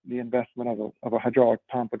require the investment of a hydraulic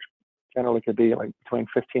pump, which generally could be like between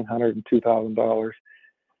 $1,500 and $2,000.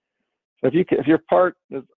 So if your part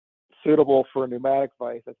is suitable for a pneumatic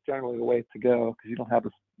vise, that's generally the way to go, because you don't have to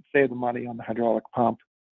save the money on the hydraulic pump.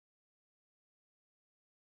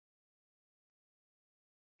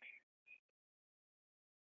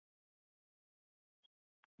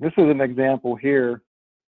 This is an example here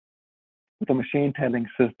with a machine tending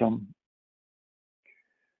system.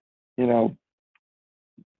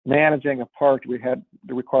 Managing a part that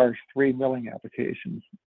requires 3 milling applications.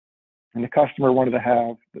 And the customer wanted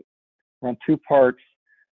to run 2 parts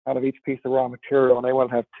out of each piece of raw material, and they wanted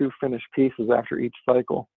to have 2 finished pieces after each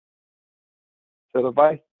cycle. So the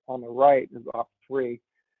vise on the right is op 3.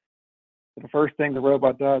 So the first thing the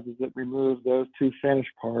robot does is it removes those 2 finished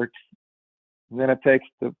parts, and then it takes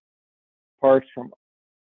the parts from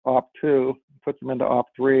op 2, puts them into op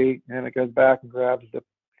 3, and then it goes back and grabs the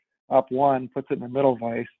op 1, puts it in the middle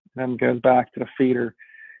vise, and then goes back to the feeder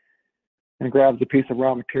and grabs a piece of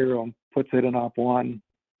raw material and puts it in op 1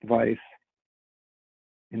 vise,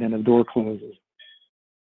 and then the door closes.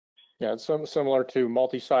 Yeah, it's similar to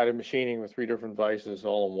multi-sided machining with 3 different vices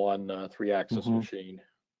all in one 3-axis machine.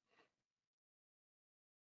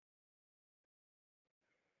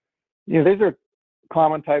 These are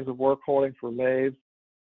common types of work holding for lathes.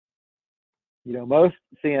 Most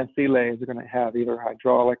CNC lathes are going to have either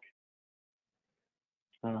hydraulic,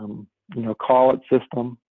 collet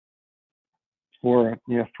system, or a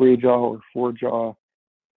 3-jaw or 4-jaw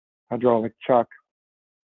hydraulic chuck,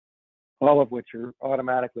 all of which are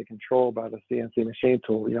automatically controlled by the CNC machine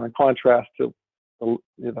tool. In contrast to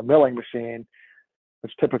the milling machine,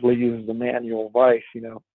 which typically uses a manual vise.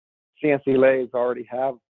 CNC lathes already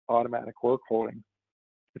have automatic work holding,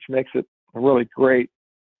 which makes it a really great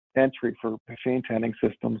entry for machine tending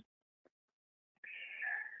systems.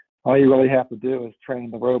 All you really have to do is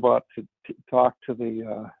train the robot to talk to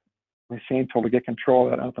the machine tool to get control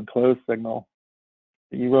of that open close signal.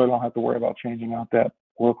 You really don't have to worry about changing out that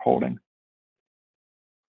work holding.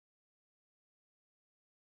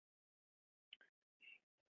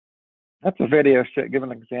 That's a video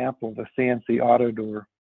giving an example of the CNC auto door.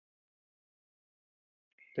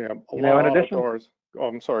 Yeah, a lot of auto doors. Oh,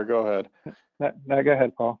 I'm sorry, go ahead. No, go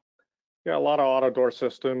ahead, Paul. Yeah, a lot of auto door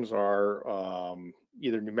systems are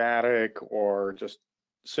either pneumatic or just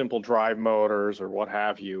simple drive motors or what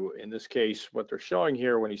have you. In this case, what they're showing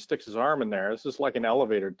here, when he sticks his arm in there, this is like an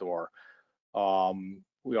elevator door.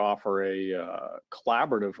 We offer a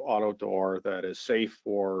collaborative auto door that is safe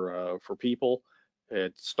for people.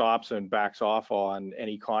 It stops and backs off on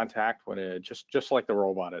any contact when it just like the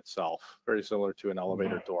robot itself, very similar to an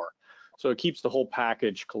elevator door. So it keeps the whole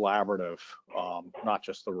package collaborative, not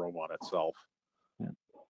just the robot itself.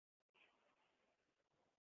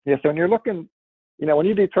 Yeah. So when you're looking, when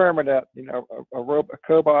you determine that, a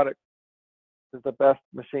cobot is the best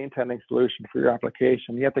machine tending solution for your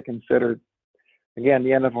application, you have to consider, again,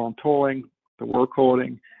 the end of arm tooling, the work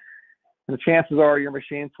holding, and the chances are your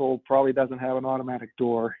machine tool probably doesn't have an automatic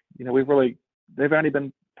door. They've only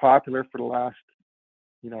been popular for the last,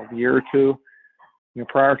 year or two.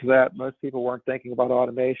 Prior to that, most people weren't thinking about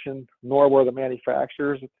automation, nor were the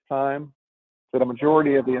manufacturers at the time. So the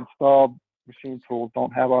majority of the installed machine tools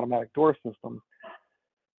don't have automatic door systems.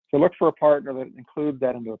 So look for a partner that includes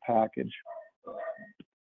that into a package.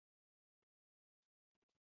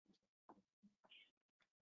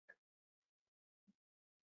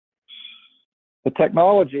 The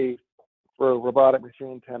technology where robotic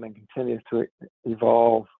machine tending continues to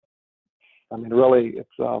evolve. I mean, really, it's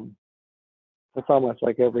almost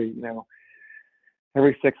like every 6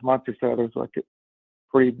 months or so, there's like a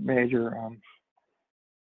pretty major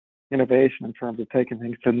innovation in terms of taking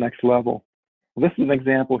things to the next level. Well, this is an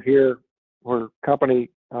example here where company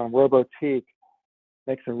Robotique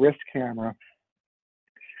makes a wrist camera.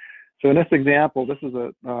 So in this example, this is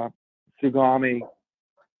a Tsugami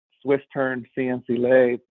Swiss turn CNC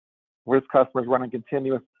lathe where this customer is running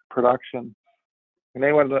continuous production, and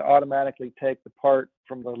they wanted to automatically take the part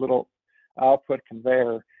from the little output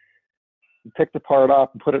conveyor and pick the part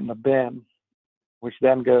up and put it in a bin, which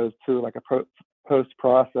then goes to like a post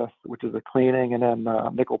process, which is a cleaning and then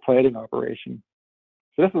nickel plating operation.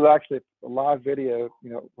 So this is actually a live video.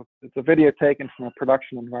 It's a video taken from a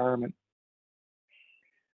production environment.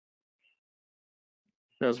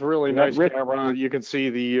 It's a really nice camera. You can see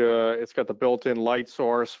it's got the built-in light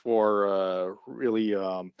source for really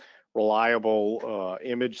reliable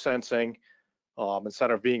image sensing.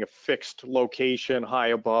 Instead of being a fixed location high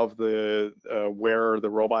above the where the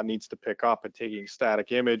robot needs to pick up and taking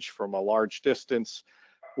static image from a large distance,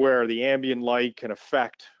 where the ambient light can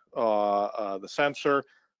affect the sensor.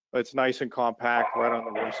 It's nice and compact, right on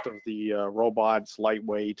the wrist of the robot. It's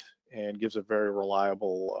lightweight and gives a very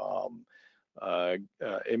reliable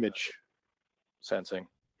image sensing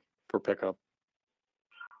for pickup.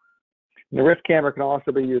 The wrist camera can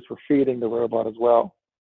also be used for feeding the robot as well.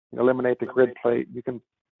 Eliminate the grid plate. You can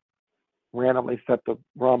randomly set the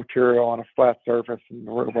raw material on a flat surface, and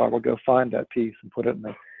the robot will go find that piece and put it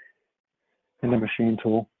in the machine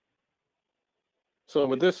tool. So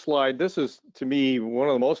with this slide, this is, to me, one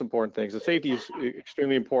of the most important things. The safety is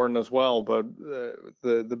extremely important as well, but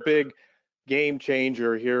the big game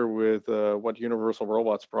changer here with what Universal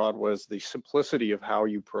Robots brought was the simplicity of how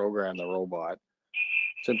you program the robot.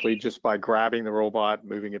 Simply just by grabbing the robot,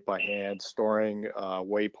 moving it by hand, storing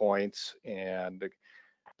waypoints, and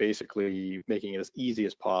basically making it as easy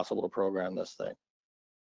as possible to program this thing.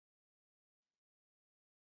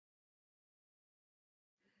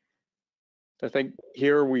 I think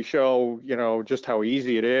here we show, just how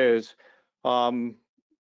easy it is.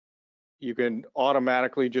 You can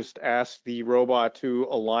automatically just ask the robot to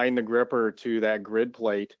align the gripper to that grid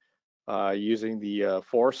plate using the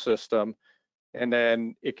force system. And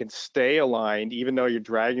then it can stay aligned even though you're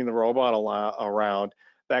dragging the robot around.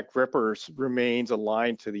 That gripper remains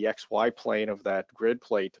aligned to the XY plane of that grid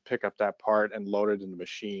plate to pick up that part and load it in the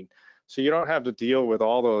machine. So you don't have to deal with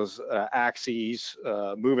all those axes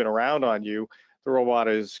moving around on you. The robot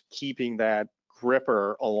is keeping that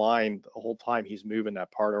gripper aligned the whole time he's moving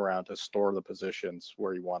that part around to store the positions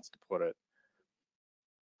where he wants to put it.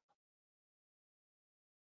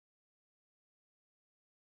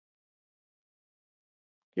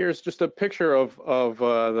 Here's just a picture of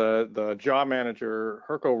the job manager.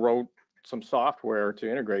 Hurco wrote some software to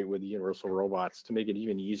integrate with the Universal Robots to make it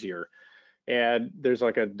even easier. And there's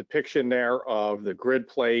like a depiction there of the grid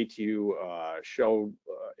plate. You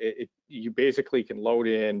you basically can load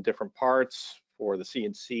in different parts for the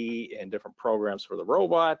CNC and different programs for the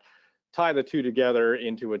robot, tie the two together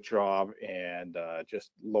into a job, and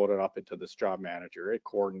just load it up into this job manager. It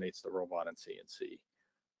coordinates the robot and CNC.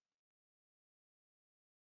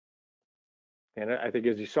 And I think,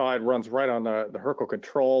 as you saw, it runs right on the Hurco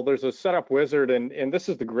control. There's a setup wizard, and this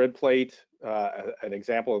is the grid plate, an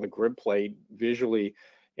example of the grid plate visually.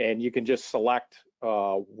 And you can just select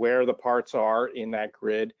where the parts are in that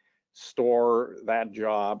grid, store that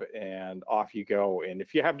job, and off you go. And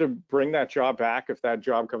if you have to bring that job back, if that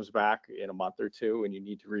job comes back in a month or two and you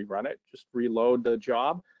need to rerun it, just reload the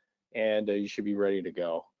job and you should be ready to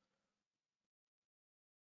go.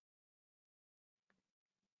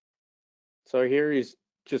 So here he's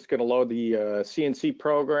just going to load the CNC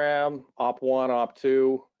program, op1,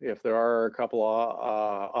 op2, if there are a couple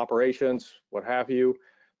of operations, what have you.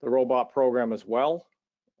 The robot program as well,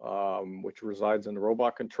 which resides in the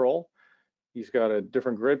robot control. He's got a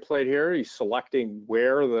different grid plate here. He's selecting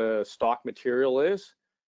where the stock material is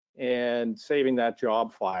and saving that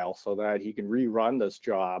job file so that he can rerun this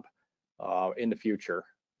job in the future.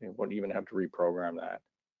 He won't even have to reprogram that.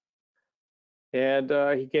 And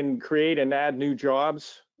he can create and add new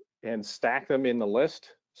jobs and stack them in the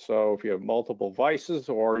list. So if you have multiple vices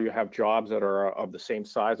or you have jobs that are of the same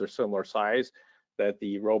size or similar size that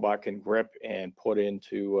the robot can grip and put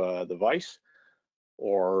into the vise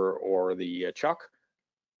or the chuck,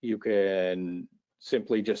 you can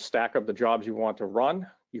simply just stack up the jobs you want to run.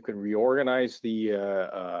 You can reorganize the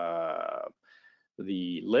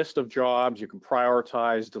list of jobs. You can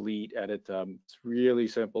prioritize, delete, edit them. It's really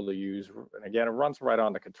simple to use. And again, it runs right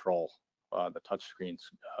on the control. the touchscreen's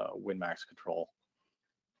WinMax control.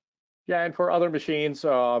 Yeah, and for other machines,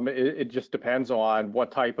 it just depends on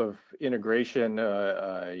what type of integration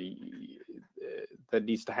that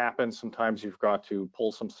needs to happen. Sometimes you've got to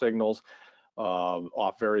pull some signals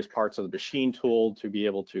off various parts of the machine tool to be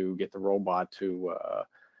able to get the robot to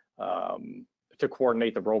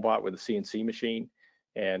coordinate the robot with the CNC machine.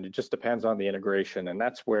 And it just depends on the integration, and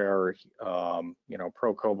that's where you know,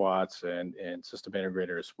 ProCobots and system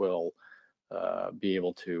integrators will be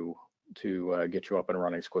able to get you up and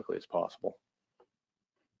running as quickly as possible.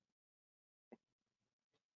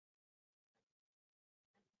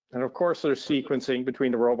 And of course, there's sequencing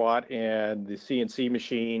between the robot and the CNC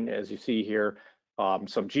machine, as you see here.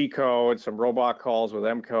 Some G code, some robot calls with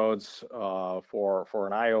M codes for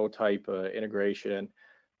an IO type integration,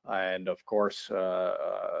 and of course,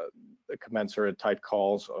 the commensurate type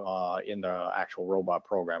calls in the actual robot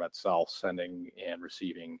program itself, sending and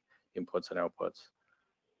receiving inputs and outputs.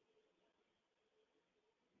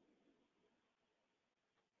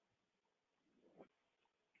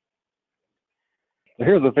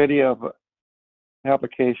 Here's a video of an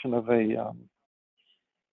application of a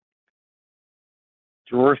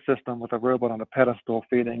drawer system with a robot on a pedestal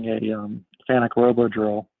feeding a Fanuc robo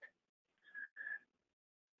drill.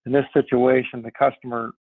 In this situation, the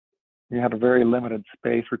customer, you had a very limited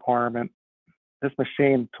space requirement. This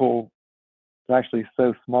machine tool is actually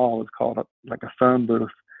so small, it's called like a phone booth.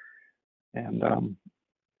 And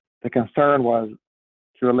the concern was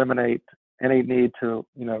to eliminate any need to,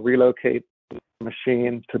 you know, relocate the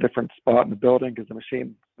machine to a different spot in the building, because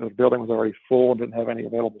the building was already full and didn't have any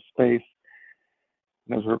available space.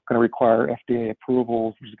 And those were going to require FDA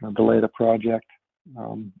approvals, which is going to delay the project,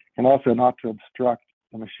 and also not to obstruct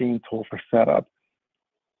the machine tool for setup.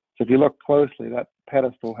 So if you look closely, that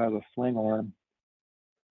pedestal has a swing arm,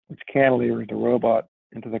 which cantilevers the robot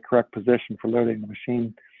into the correct position for loading the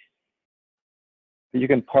machine. So you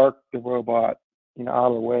can park the robot, you know, out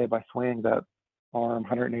of the way by swinging that arm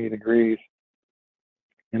 180 degrees.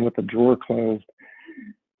 And with the drawer closed,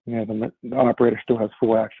 you know, the operator still has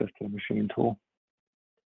full access to the machine tool.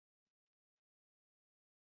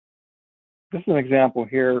 This is an example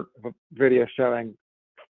here of a video showing,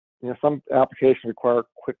 you know, some applications require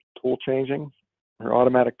quick tool changing or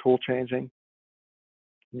automatic tool changing.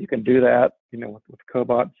 You can do that, you know, with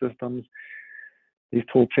cobot systems. These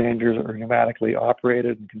tool changers are pneumatically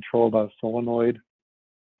operated and controlled by a solenoid.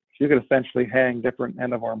 So you could essentially hang different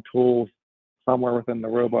end-of-arm tools somewhere within the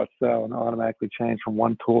robot cell and automatically change from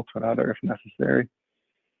one tool to another if necessary.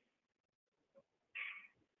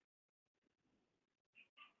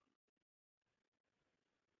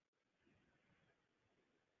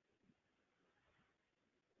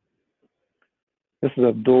 This is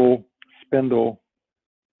a dual spindle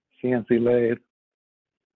CNC lathe.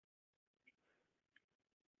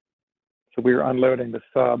 So we are unloading the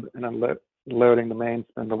sub and unloading the main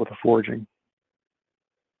spindle with a forging.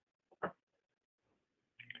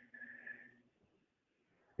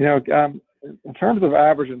 You know, in terms of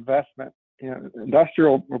average investment, you know,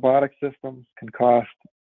 industrial robotic systems can cost,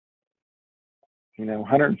 you know,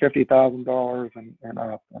 $150,000 and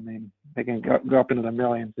up. I mean, they can go up into the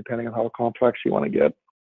millions depending on how complex you want to get.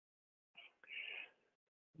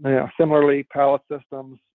 You know, similarly, pallet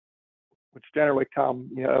systems, which generally come,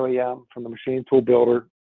 you know, OEM from the machine tool builder,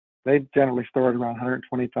 they generally start around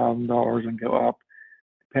 $120,000 and go up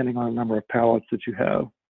depending on the number of pallets that you have.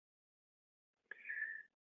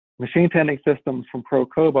 Machine tending systems from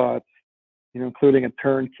ProCobots, you know, including a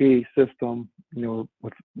turnkey system, you know,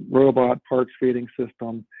 with robot parts feeding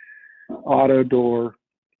system, auto door,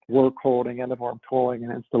 work holding, end of arm tooling,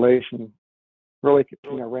 and installation, really,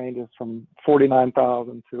 you know, ranges from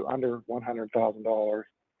 $49,000 to under $100,000.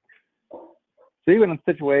 So even in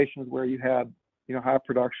situations where you had, you know, high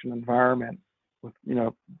production environment with, you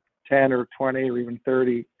know, 10 or 20 or even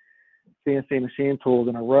 30 CNC machine tools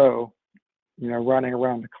in a row, you know, running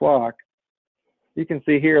around the clock, you can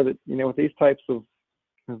see here that, you know, with these types of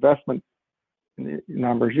investment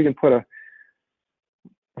numbers, you can put a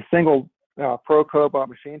single ProCobot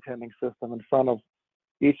machine tending system in front of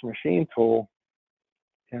each machine tool,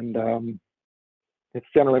 and it's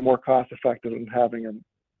generally more cost effective than having a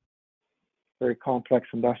very complex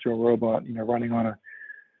industrial robot, you know, running on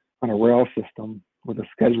a rail system with a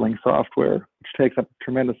scheduling software, which takes up a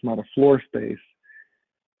tremendous amount of floor space,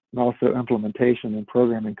 and also implementation and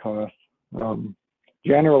programming costs.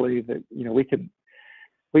 Generally, that, you know, we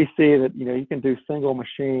see that, you know, you can do single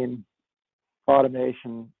machine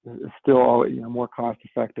automation is still, you know, more cost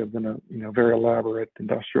effective than a, you know, very elaborate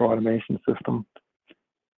industrial automation system.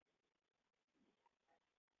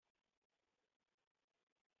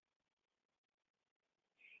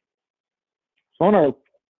 So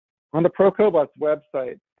on the ProCobots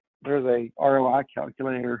website, there's a ROI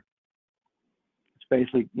calculator. It's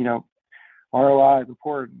basically, ROI is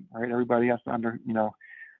important, right? Everybody has to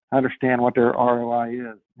understand what their ROI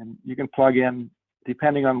is, and you can plug in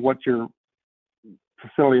depending on what your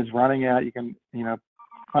facility is running at. You can,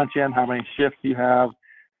 punch in how many shifts you have,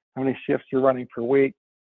 how many shifts you're running per week,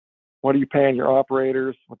 what are you paying your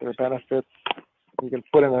operators, what their benefits. You can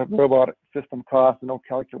put in a robotic system cost and it'll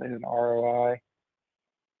calculate an ROI.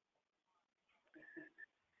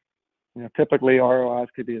 Typically ROIs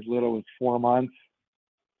could be as little as 4 months.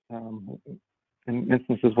 In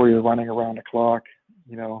instances where you're running around the clock,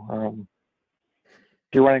 if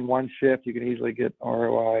you're running one shift, you can easily get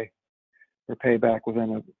ROI or payback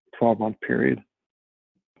within a 12-month period.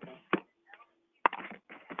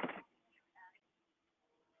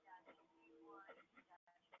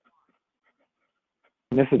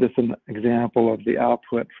 And this is just an example of the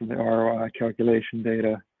output from the ROI calculation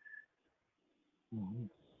data.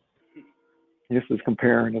 This is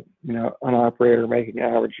comparing, an operator making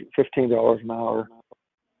average $15 an hour,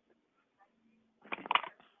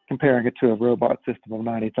 comparing it to a robot system of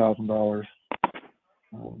 $90,000.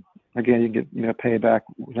 Again, you get, payback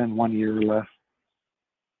within 1 year or less.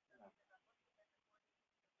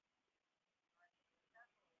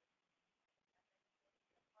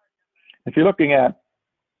 If you're looking at,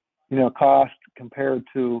 cost compared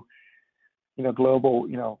to, global,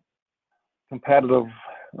 competitive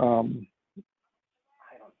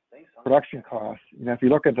production costs, if you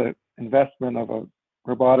look at the investment of a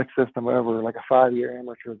robotic system over like a 5-year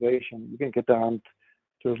amortization, you can get down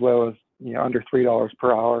to as low as, under $3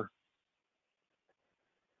 per hour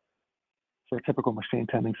for a typical machine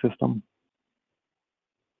tending system.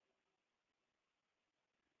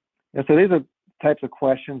 And so these are types of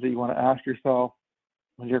questions that you want to ask yourself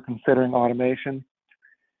when you're considering automation.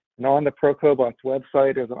 And on the ProCobots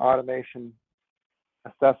website, there's an automation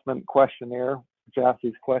assessment questionnaire which asks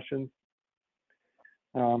these questions.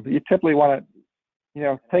 You typically want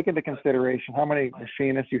to, take into consideration how many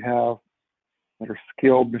machinists you have that are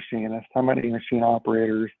skilled machinists, how many machine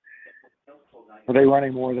operators, are they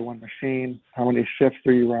running more than one machine, how many shifts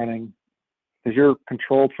are you running, does your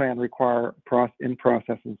control plan require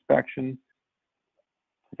in-process inspection?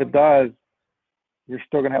 If it does, you're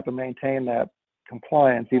still going to have to maintain that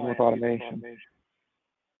compliance even with automation.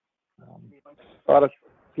 A lot of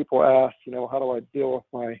people ask, how do I deal with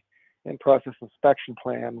my in-process inspection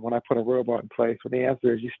plan when I put a robot in place? Well, the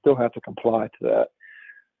answer is you still have to comply to that.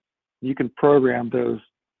 You can program those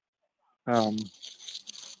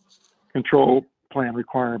control plan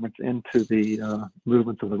requirements into the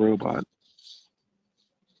movements of the robot.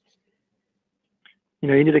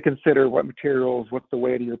 You need to consider what materials, what's the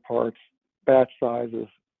weight of your parts, batch sizes,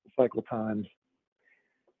 cycle times.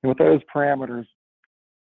 And with those parameters,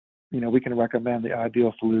 we can recommend the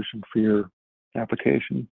ideal solution for your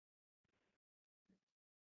application.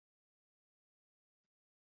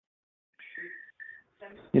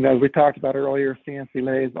 As we talked about earlier, CNC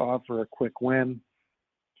lathes offer a quick win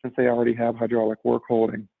since they already have hydraulic work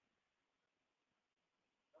holding.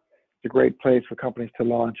 It's a great place for companies to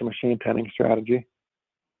launch a machine tending strategy.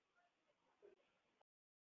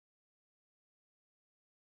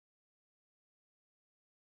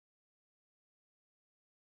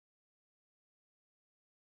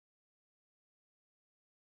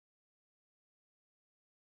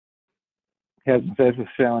 As this is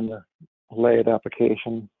showing the lathe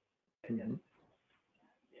application.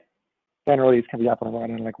 Generally, these can be up and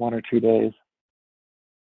running in like 1 or 2 days.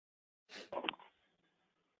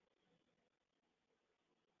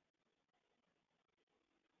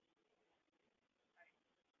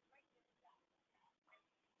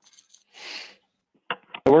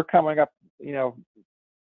 So we're coming up,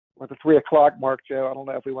 with the 3 o'clock mark, Joe. I don't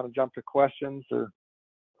know if we want to jump to questions or.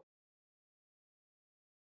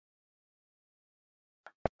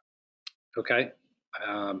 Okay.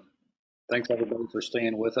 Thanks everybody for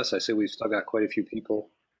staying with us. I see we've still got quite a few people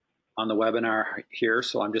on the webinar here,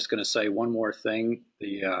 so I'm just going to say one more thing.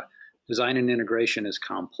 The design and integration is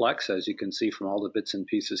complex, as you can see from all the bits and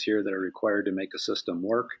pieces here that are required to make a system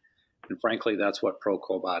work. And frankly, that's what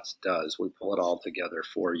ProCobots does. We pull it all together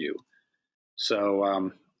for you. So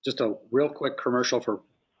just a real quick commercial for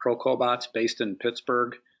ProCobots, based in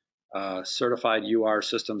Pittsburgh, certified UR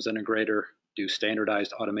systems integrator, do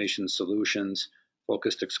standardized automation solutions,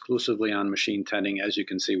 focused exclusively on machine tending. As you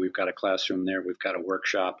can see, we've got a classroom there, we've got a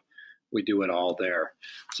workshop, we do it all there.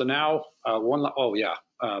 So now,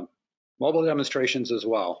 mobile demonstrations as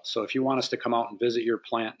well. So if you want us to come out and visit your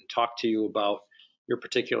plant and talk to you about your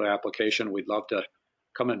particular application, we'd love to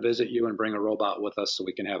come and visit you and bring a robot with us so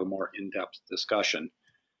we can have a more in-depth discussion.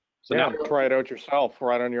 So Yeah, now, try it out yourself,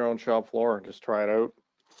 right on your own shop floor. Just try it out.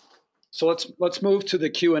 so let's move to the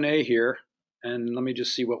Q&A here, and let me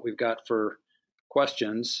just see what we've got for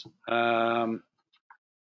questions.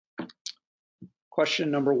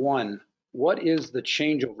 Question number one, what is the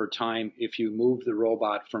changeover time if you move the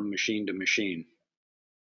robot from machine to machine?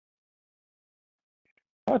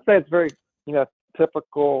 I would say it's very,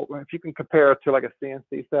 typical. If you can compare it to like a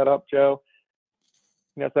CNC setup, Joe,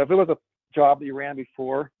 so if it was a job that you ran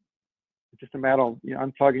before, it's just a matter of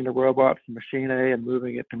unplugging the robot from machine A and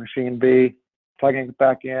moving it to machine B, plugging it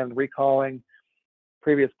back in, recalling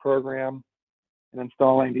previous program, and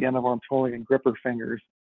installing the end of arm tooling and gripper fingers.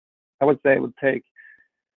 I would say it would take,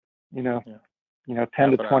 10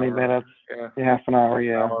 to 20 minutes, half an hour,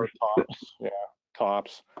 yeah. Tops. Yeah,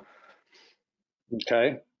 tops.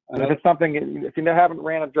 Okay. And if it's something, if you haven't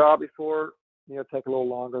ran a job before, take a little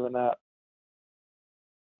longer than that.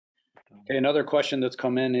 Okay, another question that's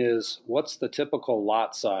come in is, what's the typical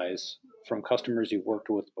lot size from customers you've worked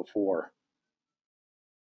with before?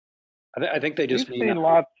 I think they just We've mean seen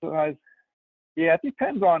lot size. Yeah, it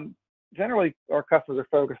depends on. Generally, our customers are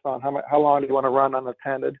focused on how long do you want to run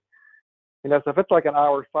unattended. So if it's like an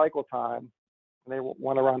hour cycle time, and they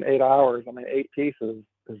want to run 8 hours, 8 pieces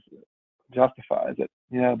justifies it.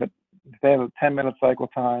 But if they have a 10-minute cycle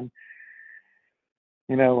time,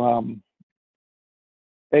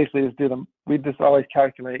 basically we just always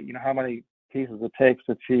calculate, how many pieces it takes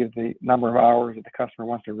to achieve the number of hours that the customer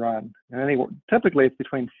wants to run. And typically it's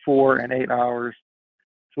between 4 and 8 hours.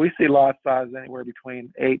 So we see lot size anywhere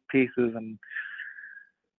between 8 pieces and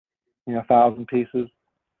 1,000 pieces.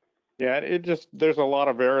 Yeah, there's a lot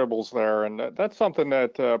of variables there, and that's something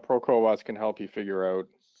that ProCobots can help you figure out.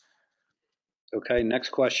 Okay,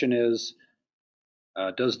 next question is,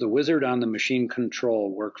 does the wizard on the machine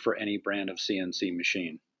control work for any brand of CNC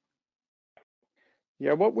machine?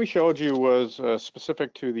 Yeah, what we showed you was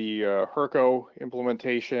specific to the Hurco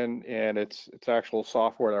implementation, and it's actual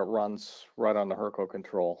software that runs right on the Hurco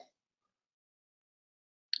control.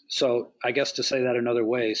 So I guess to say that another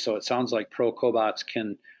way, so it sounds like ProCobots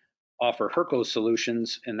can offer Hurco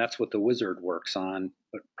solutions, and that's what the wizard works on.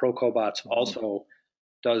 But ProCobots also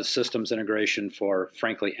does systems integration for,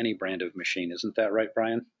 frankly, any brand of machine. Isn't that right,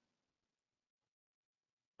 Brian?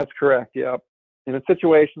 That's correct, yeah. And in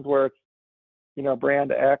situations where it's,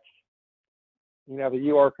 brand X, the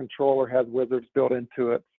UR controller has wizards built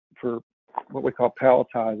into it for what we call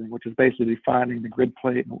palletizing, which is basically defining the grid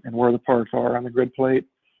plate and where the parts are on the grid plate.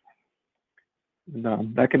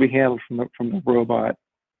 And, that can be handled from the robot,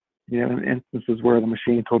 in instances where the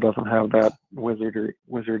machine tool doesn't have that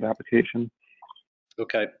wizard application.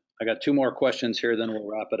 Okay, I got 2 more questions here, then we'll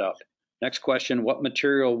wrap it up. Next question, what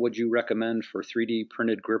material would you recommend for 3D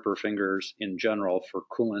printed gripper fingers in general for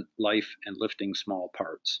coolant life and lifting small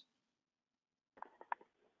parts?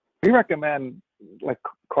 We recommend like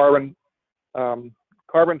carbon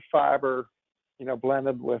fiber,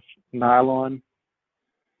 blended with nylon,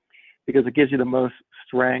 because it gives you the most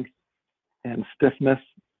strength and stiffness.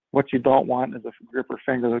 What you don't want is a gripper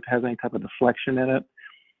finger that has any type of deflection in it.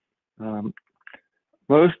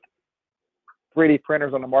 Most 3D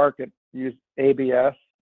printers on the market use ABS,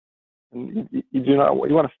 and you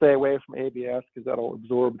want to stay away from ABS because that'll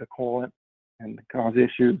absorb the coolant and cause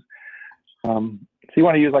issues. So you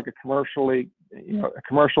want to use like a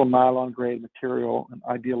commercial nylon grade material, and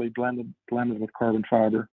ideally blended with carbon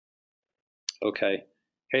fiber. Okay.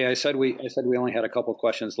 Hey, I said we only had a couple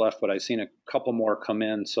questions left, but I've seen a couple more come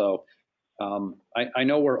in. So I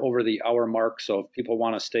know we're over the hour mark, so if people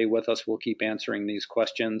want to stay with us, we'll keep answering these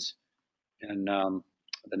questions. And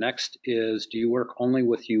the next is, do you work only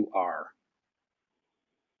with UR?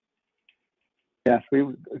 Yes, we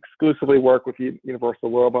exclusively work with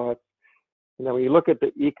Universal Robots. When you look at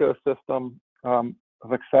the ecosystem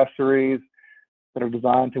of accessories that are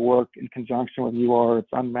designed to work in conjunction with UR, it's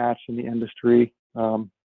unmatched in the industry.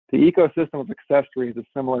 The ecosystem of accessories is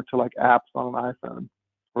similar to like apps on an iPhone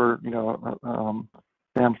or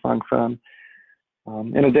Samsung phone.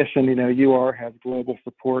 In addition, UR has global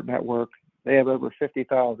support network. They have over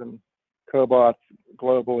 50,000 cobots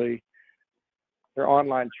globally. Their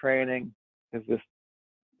online training is just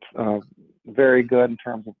very good in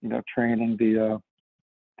terms of training the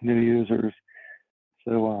new users.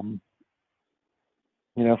 So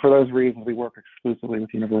for those reasons, we work exclusively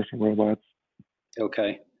with Universal Robots.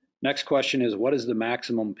 Okay. Next question is, what is the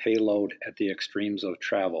maximum payload at the extremes of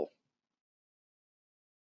travel?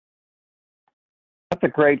 That's a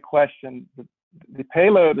great question. The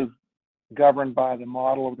payload is governed by the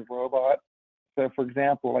model of the robot. So for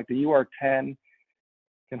example, like the UR10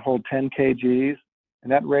 can hold 10 kgs,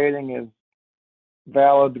 and that rating is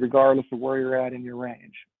valid regardless of where you're at in your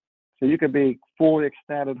range. So you could be fully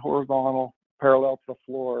extended horizontal, parallel to the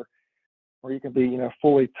floor, or you can be,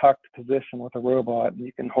 fully tucked position with a robot, and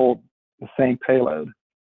you can hold the same payload.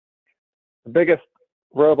 The biggest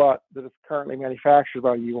robot that is currently manufactured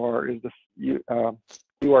by UR is this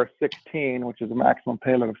UR16, which is a maximum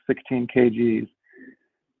payload of 16 kgs.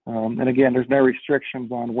 And again, there's no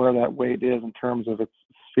restrictions on where that weight is in terms of its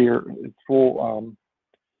sphere, its full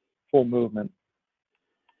movement.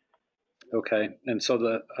 Okay, and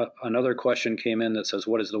so another question came in that says,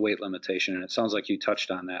 what is the weight limitation? And it sounds like you touched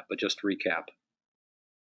on that, but just to recap.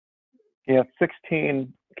 Yeah,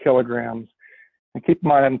 16 kilograms. And keep in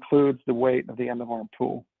mind, that includes the weight of the end of arm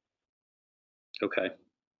tool. Okay.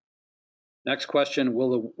 Next question,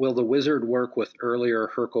 will the Wizard work with earlier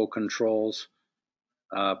Hurco controls,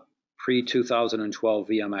 pre-2012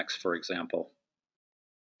 VMX, for example?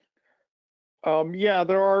 Yeah,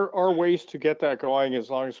 there are ways to get that going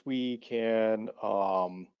as long as we can.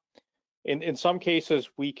 In some cases,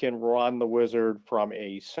 we can run the Wizard from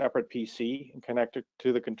a separate PC and connect it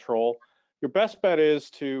to the control. Your best bet is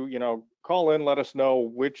to call in, let us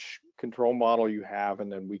know which control model you have,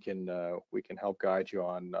 and then we can help guide you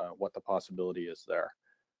on what the possibility is there.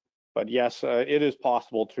 But yes, it is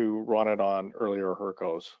possible to run it on earlier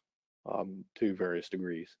Hurcos to various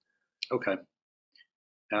degrees. Okay.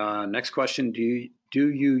 Next question, do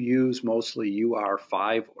you use mostly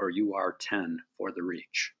UR5 or UR10 for the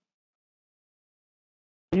reach?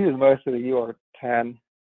 We use most of the UR10.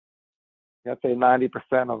 I'd say 90%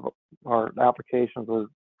 of our applications has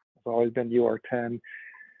always been UR10.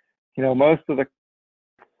 Most of the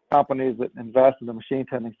companies that invest in the machine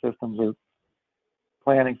tending systems are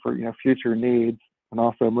planning for future needs and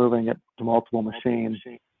also moving it to multiple machines.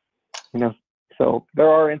 So there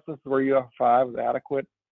are instances where UR5 is adequate,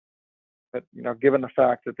 but given the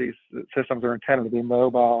fact that these systems are intended to be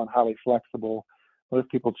mobile and highly flexible, most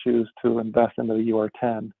people choose to invest into the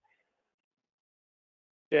UR10.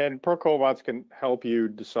 And ProCobots can help you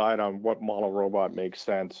decide on what model robot makes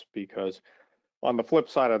sense, because on the flip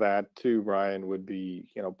side of that too, Brian, would be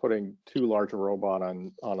putting too large a robot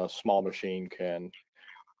on a small machine can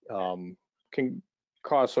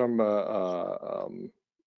cause some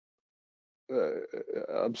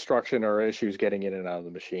obstruction or issues getting in and out of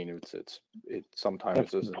the machine. It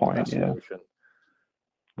sometimes isn't the best solution.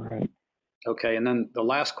 Right. Okay, and then the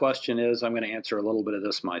last question is, I'm going to answer a little bit of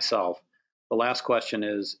this myself. The last question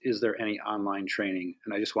is there any online training?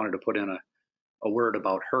 And I just wanted to put in a word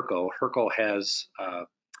about Hurco. Hurco has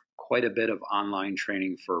quite a bit of online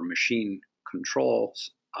training for machine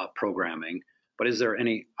controls programming, but is there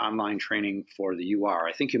any online training for the UR?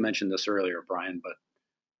 I think you mentioned this earlier, Brian, but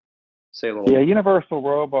say a little. Yeah, Universal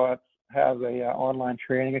Robots has a online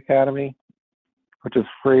training academy, which is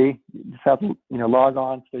free. You just have to log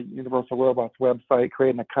on to the Universal Robots website,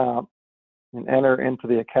 create an account, and enter into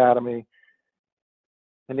the academy.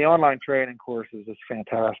 And the online training courses is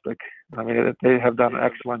fantastic. I mean, they have done an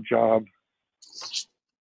excellent job.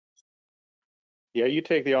 Yeah, you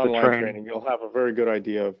take the online training, you'll have a very good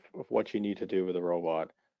idea of what you need to do with a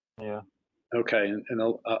robot. Yeah. Okay, and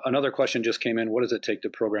another question just came in. What does it take to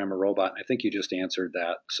program a robot? And I think you just answered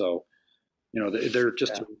that. So, they're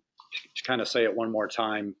just to kind of say it one more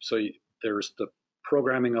time. So there's the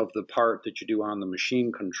programming of the part that you do on the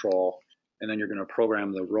machine control, and then you're going to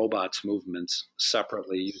program the robot's movements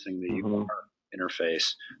separately using the UR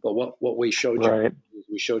interface. But what we showed you is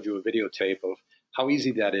we showed you a videotape of how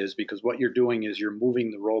easy that is, because what you're doing is you're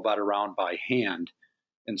moving the robot around by hand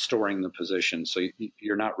and storing the position. So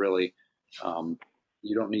you're not really,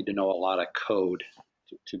 you don't need to know a lot of code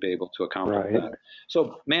to be able to accomplish that.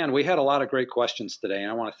 So, man, we had a lot of great questions today,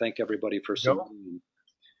 and I want to thank everybody for submitting.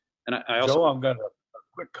 And I also, Joe, I've got a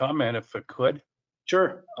quick comment, if I could.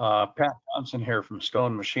 Sure. Pat Johnson here from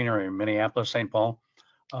Stone Machinery in Minneapolis, St. Paul.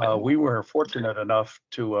 We were fortunate enough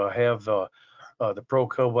to have the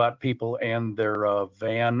ProCobot people and their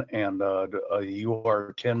van and a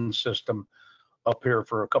UR10 system up here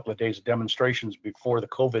for a couple of days of demonstrations before the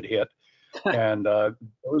COVID hit. And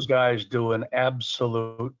those guys do an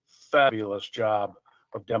absolute fabulous job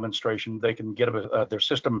of demonstration. They can get their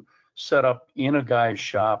system set up in a guy's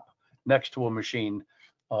shop next to a machine,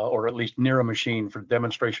 or at least near a machine for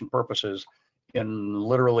demonstration purposes, in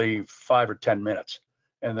literally 5 or 10 minutes,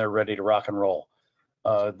 and they're ready to rock and roll.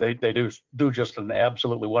 They do just an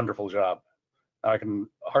absolutely wonderful job. I can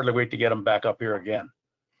hardly wait to get them back up here again.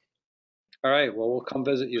 All right. Well, we'll come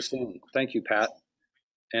visit you soon. Thank you, Pat.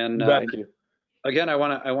 And thank you. Again, I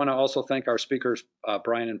want to also thank our speakers,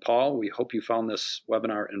 Brian and Paul. We hope you found this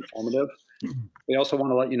webinar informative. We also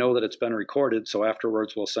want to let you know that it's been recorded, so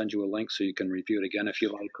afterwards we'll send you a link so you can review it again if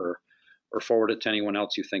you like, or forward it to anyone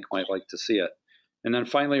else you think might like to see it. And then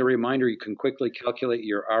finally, a reminder, you can quickly calculate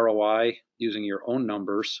your ROI using your own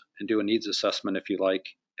numbers and do a needs assessment if you like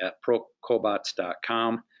at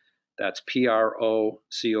ProCobots.com. That's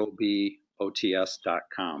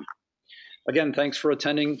PROCOBOTS.com. Again, thanks for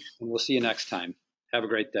attending, and we'll see you next time. Have a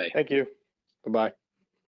great day. Thank you. Goodbye.